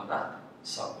সেগুলো আমরা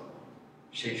সলভ করবো।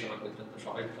 সেই সময় পর্যন্ত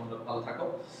সবাই সুন্দর ভালো থাকো,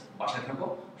 বাসায় থাকো,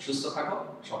 সুস্থ থাকো,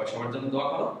 সবাই সবার জন্য দোয়া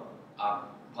করো, আর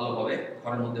ভালোভাবে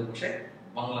ঘরের মধ্যে বসে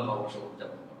বাংলা নববর্ষ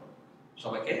উদযাপন করো।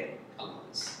 সবাইকে